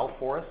play well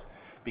for us,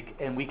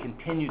 and we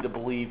continue to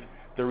believe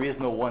there is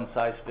no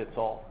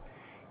one-size-fits-all.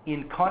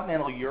 In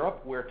continental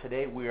Europe, where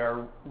today we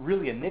are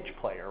really a niche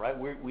player, right?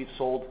 We've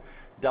sold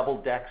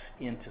double decks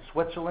into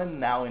Switzerland,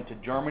 now into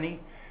Germany.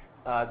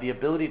 The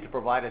ability to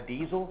provide a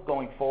diesel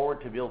going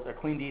forward, to build a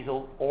clean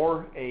diesel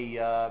or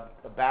a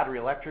battery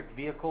electric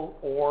vehicle,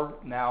 or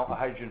now a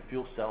hydrogen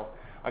fuel cell,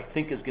 I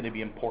think is going to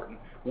be important.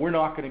 We're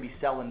not going to be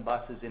selling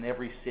buses in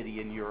every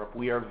city in Europe.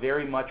 We are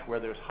very much where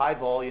there's high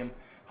volume,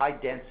 high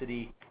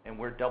density, and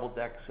where double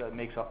decks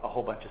makes a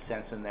whole bunch of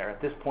sense in there.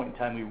 At this point in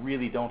time, we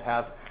really don't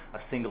have a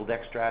single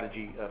deck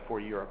strategy for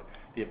Europe.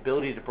 The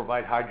ability to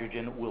provide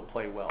hydrogen will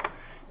play well.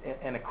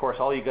 And of course,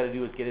 all you got to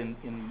do is get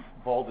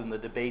involved in the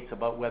debates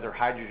about whether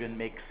hydrogen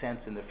makes sense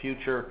in the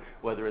future,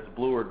 whether it's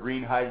blue or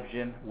green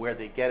hydrogen, where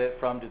they get it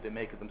from, do they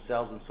make it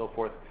themselves, and so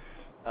forth.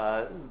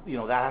 That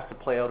has to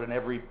play out in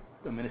every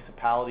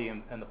municipality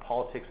and the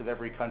politics of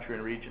every country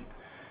and region.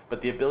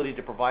 But the ability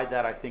to provide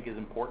that, I think, is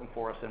important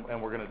for us, and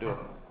we're going to do it.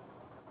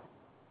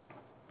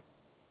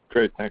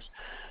 Great, thanks.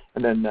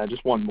 And then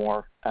just one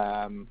more.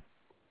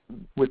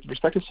 With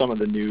respect to some of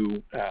the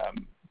new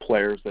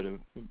players that have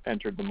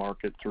entered the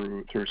market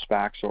through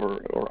SPACs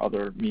or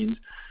other means,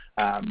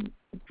 can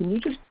you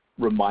just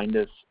remind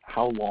us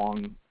how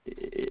long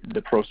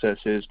the process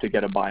is to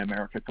get a Buy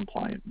America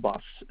compliant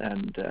bus,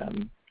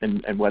 and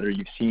whether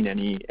you've seen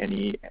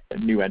any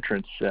new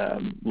entrants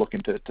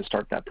looking to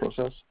start that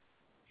process?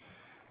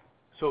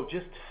 So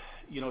just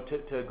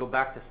to go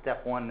back to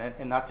step one,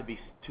 and not to be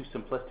too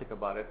simplistic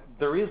about it,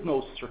 there is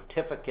no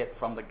certificate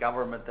from the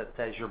government that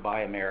says you're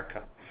Buy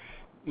America.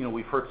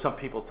 We've heard some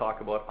people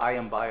talk about, I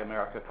am Buy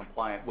America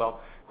compliant.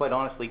 Well, quite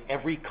honestly,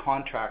 every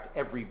contract,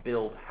 every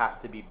build has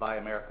to be Buy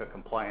America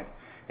compliant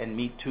and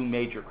meet two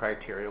major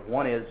criteria.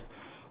 One is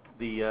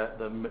the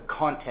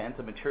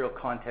material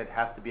content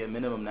has to be a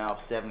minimum now of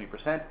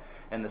 70%.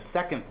 And the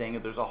second thing,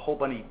 there's a whole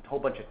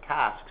bunch of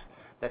tasks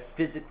that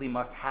physically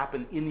must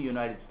happen in the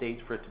United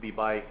States for it to be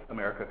Buy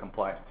America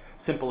compliant.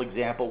 Simple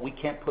example, we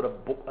can't put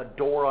a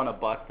door on a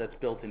bus that's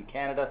built in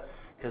Canada,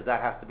 because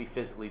that has to be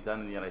physically done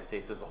in the United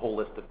States. There's a whole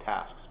list of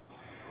tasks.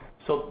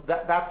 So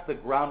that's the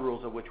ground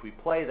rules of which we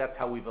play. That's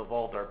how we've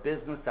evolved our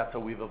business. That's how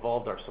we've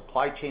evolved our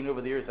supply chain over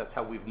the years. That's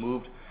how we've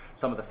moved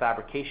some of the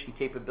fabrication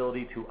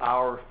capability to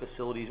our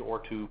facilities or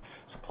to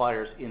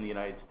suppliers in the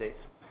United States.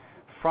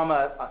 From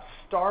a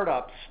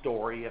startup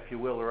story, if you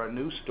will, or a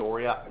new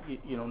story,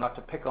 not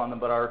to pick on them,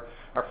 but our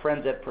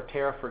friends at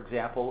Proterra, for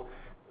example,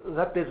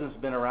 that business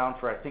has been around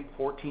for, I think,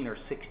 14 or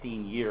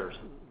 16 years.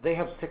 They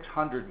have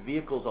 600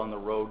 vehicles on the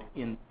road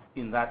in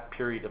that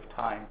period of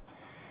time.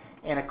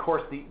 And of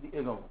course,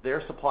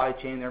 their supply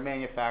chain, their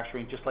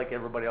manufacturing, just like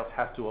everybody else,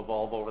 has to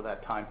evolve over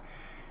that time.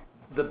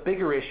 The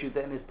bigger issue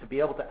then is to be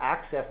able to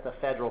access the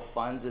federal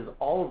funds. Is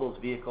all of those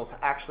vehicles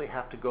actually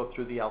have to go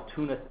through the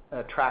Altoona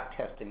track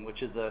testing,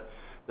 which is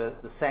the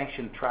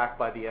sanctioned track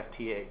by the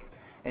FTA.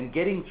 And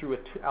getting through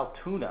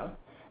Altoona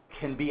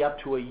can be up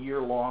to a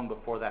year long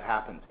before that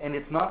happens. And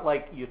it's not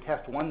like you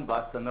test one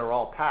bus and they're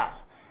all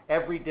passed.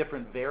 Every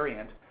different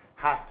variant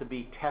has to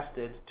be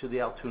tested to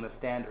the Altoona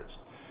standards.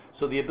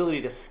 So the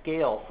ability to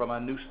scale from a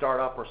new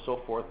startup or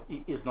so forth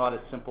is not as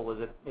simple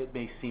as it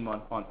may seem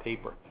on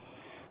paper.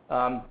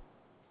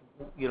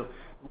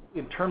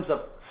 In terms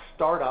of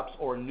startups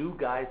or new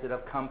guys that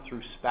have come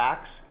through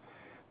SPACs,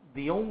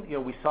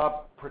 we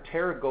saw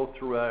Proterra go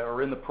through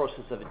or in the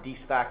process of a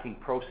de-SPACing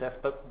process,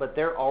 but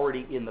they're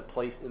already in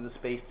the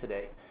space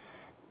today.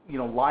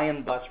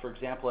 Lion Bus, for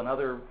example,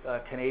 another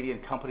Canadian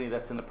company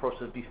that's in the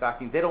process of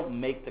de-SPACing, they don't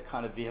make the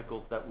kind of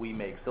vehicles that we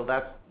make, so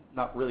that's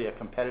not really a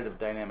competitive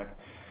dynamic.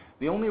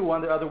 The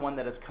other one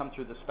that has come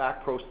through the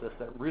SPAC process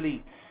that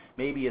really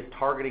maybe is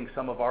targeting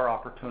some of our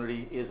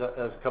opportunity is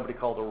a company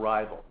called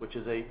Arrival, which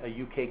is a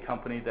UK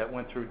company that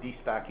went through a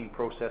de-SPACing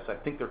process. I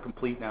think they're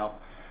complete now,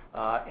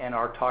 and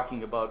are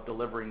talking about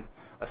delivering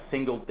a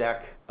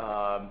single-deck,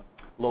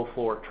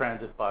 low-floor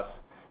transit bus.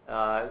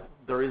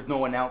 There is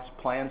no announced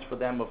plans for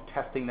them of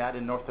testing that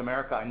in North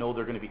America. I know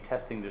they're going to be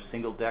testing their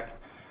single-deck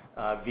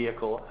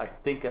vehicle, I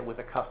think with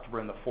a customer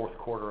in the fourth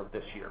quarter of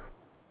this year.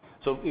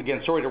 So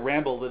again, sorry to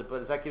ramble a little bit, but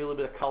does that give you a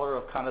little bit of color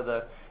of kind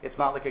of it's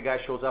not like a guy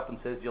shows up and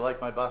says, do you like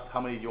my bus?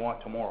 How many do you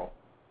want tomorrow?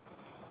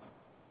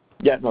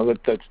 Yeah, no,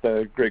 that's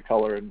the great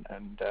color and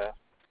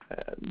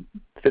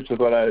fits with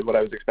what I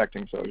was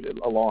expecting. So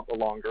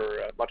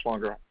much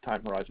longer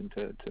time horizon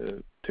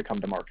to come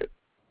to market.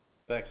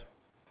 Thanks.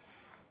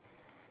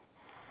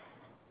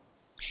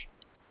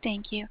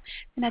 Thank you.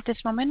 And at this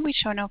moment, we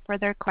show no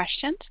further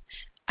questions.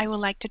 I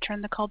would like to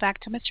turn the call back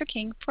to Mr.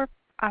 King for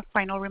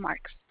final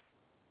remarks.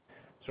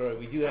 Sorry,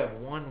 we do have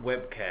one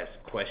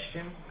webcast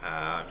question.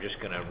 I'm just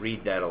going to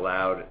read that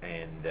aloud,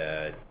 and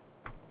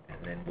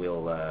then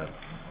we'll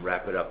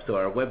wrap it up. So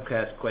our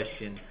webcast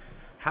question: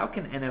 how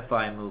can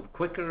NFI move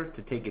quicker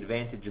to take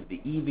advantage of the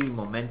EV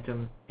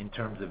momentum in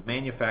terms of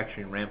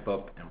manufacturing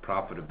ramp-up and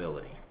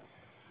profitability?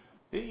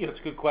 It's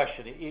a good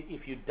question.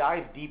 If you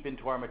dive deep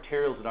into our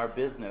materials and our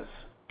business,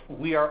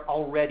 we are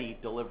already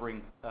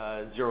delivering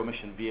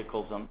zero-emission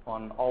vehicles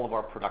on all of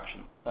our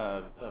production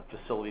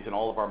facilities and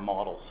all of our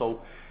models.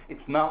 So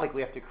it's not like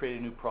we have to create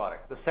a new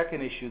product. The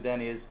second issue then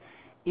is,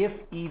 if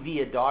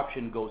EV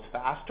adoption goes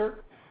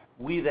faster,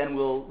 we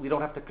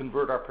don't have to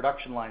convert our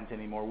production lines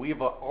anymore. We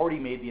have already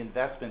made the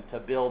investment to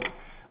build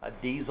a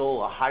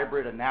diesel, a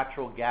hybrid, a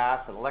natural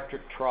gas, an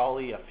electric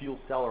trolley, a fuel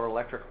cell or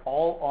electric,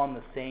 all on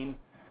the same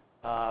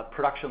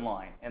production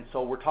line. And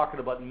so we're talking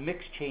about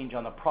mix change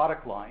on the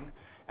product line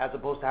as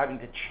opposed to having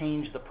to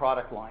change the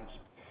product lines.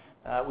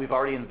 We've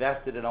already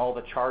invested in all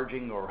the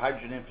charging or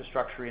hydrogen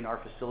infrastructure in our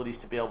facilities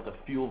to be able to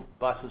fuel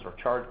buses or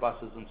charge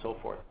buses and so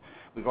forth.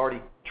 We've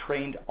already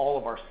trained all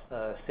of our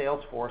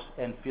sales force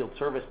and field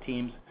service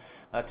teams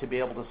to be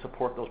able to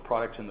support those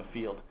products in the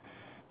field.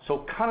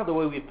 So kind of the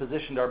way we've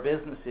positioned our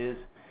business is,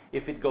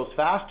 if it goes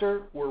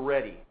faster, we're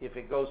ready. If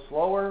it goes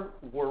slower,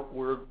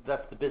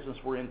 that's the business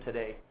we're in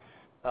today.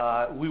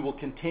 We will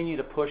continue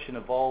to push and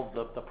evolve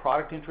the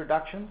product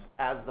introductions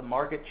as the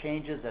market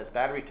changes, as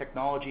battery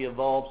technology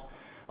evolves,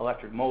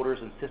 electric motors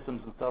and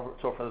systems and so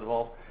forth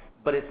evolve.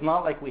 But it's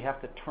not like we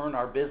have to turn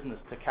our business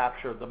to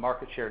capture the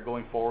market share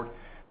going forward.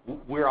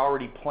 We're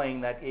already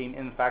playing that game,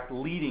 in fact,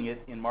 leading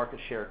it in market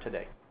share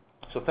today.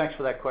 So thanks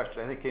for that question.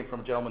 I think it came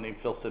from a gentleman named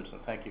Phil Simpson.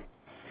 Thank you.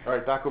 All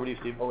right, back over to you,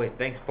 Steve. Okay,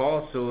 thanks,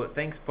 Paul. So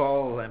thanks,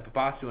 Paul and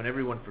Pipasu and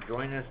everyone for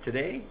joining us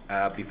today.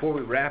 Before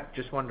we wrap,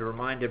 just wanted to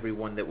remind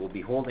everyone that we'll be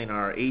holding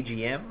our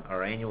AGM,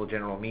 our annual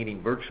general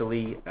meeting,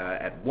 virtually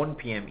at 1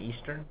 p.m.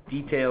 Eastern.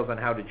 Details on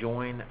how to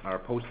join are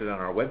posted on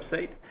our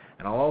website.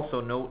 And I'll also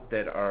note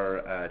that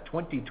our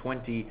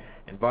 2020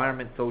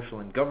 Environment, Social,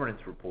 and Governance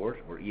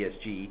Report, or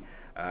ESG,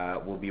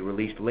 will be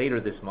released later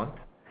this month.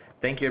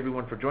 Thank you,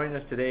 everyone, for joining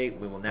us today.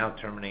 We will now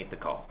terminate the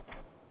call.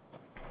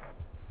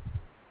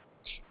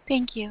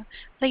 Thank you.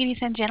 Ladies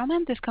and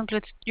gentlemen, this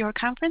concludes your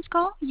conference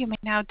call. You may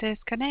now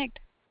disconnect.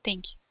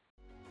 Thank you.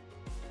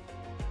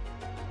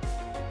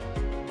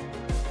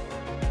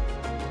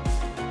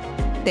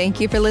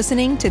 Thank you for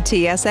listening to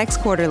TSX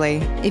Quarterly.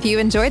 If you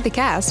enjoyed the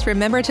cast,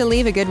 remember to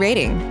leave a good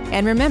rating.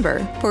 And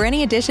remember, for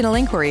any additional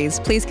inquiries,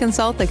 please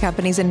consult the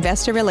company's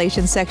investor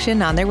relations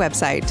section on their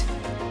website.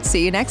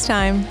 See you next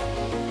time.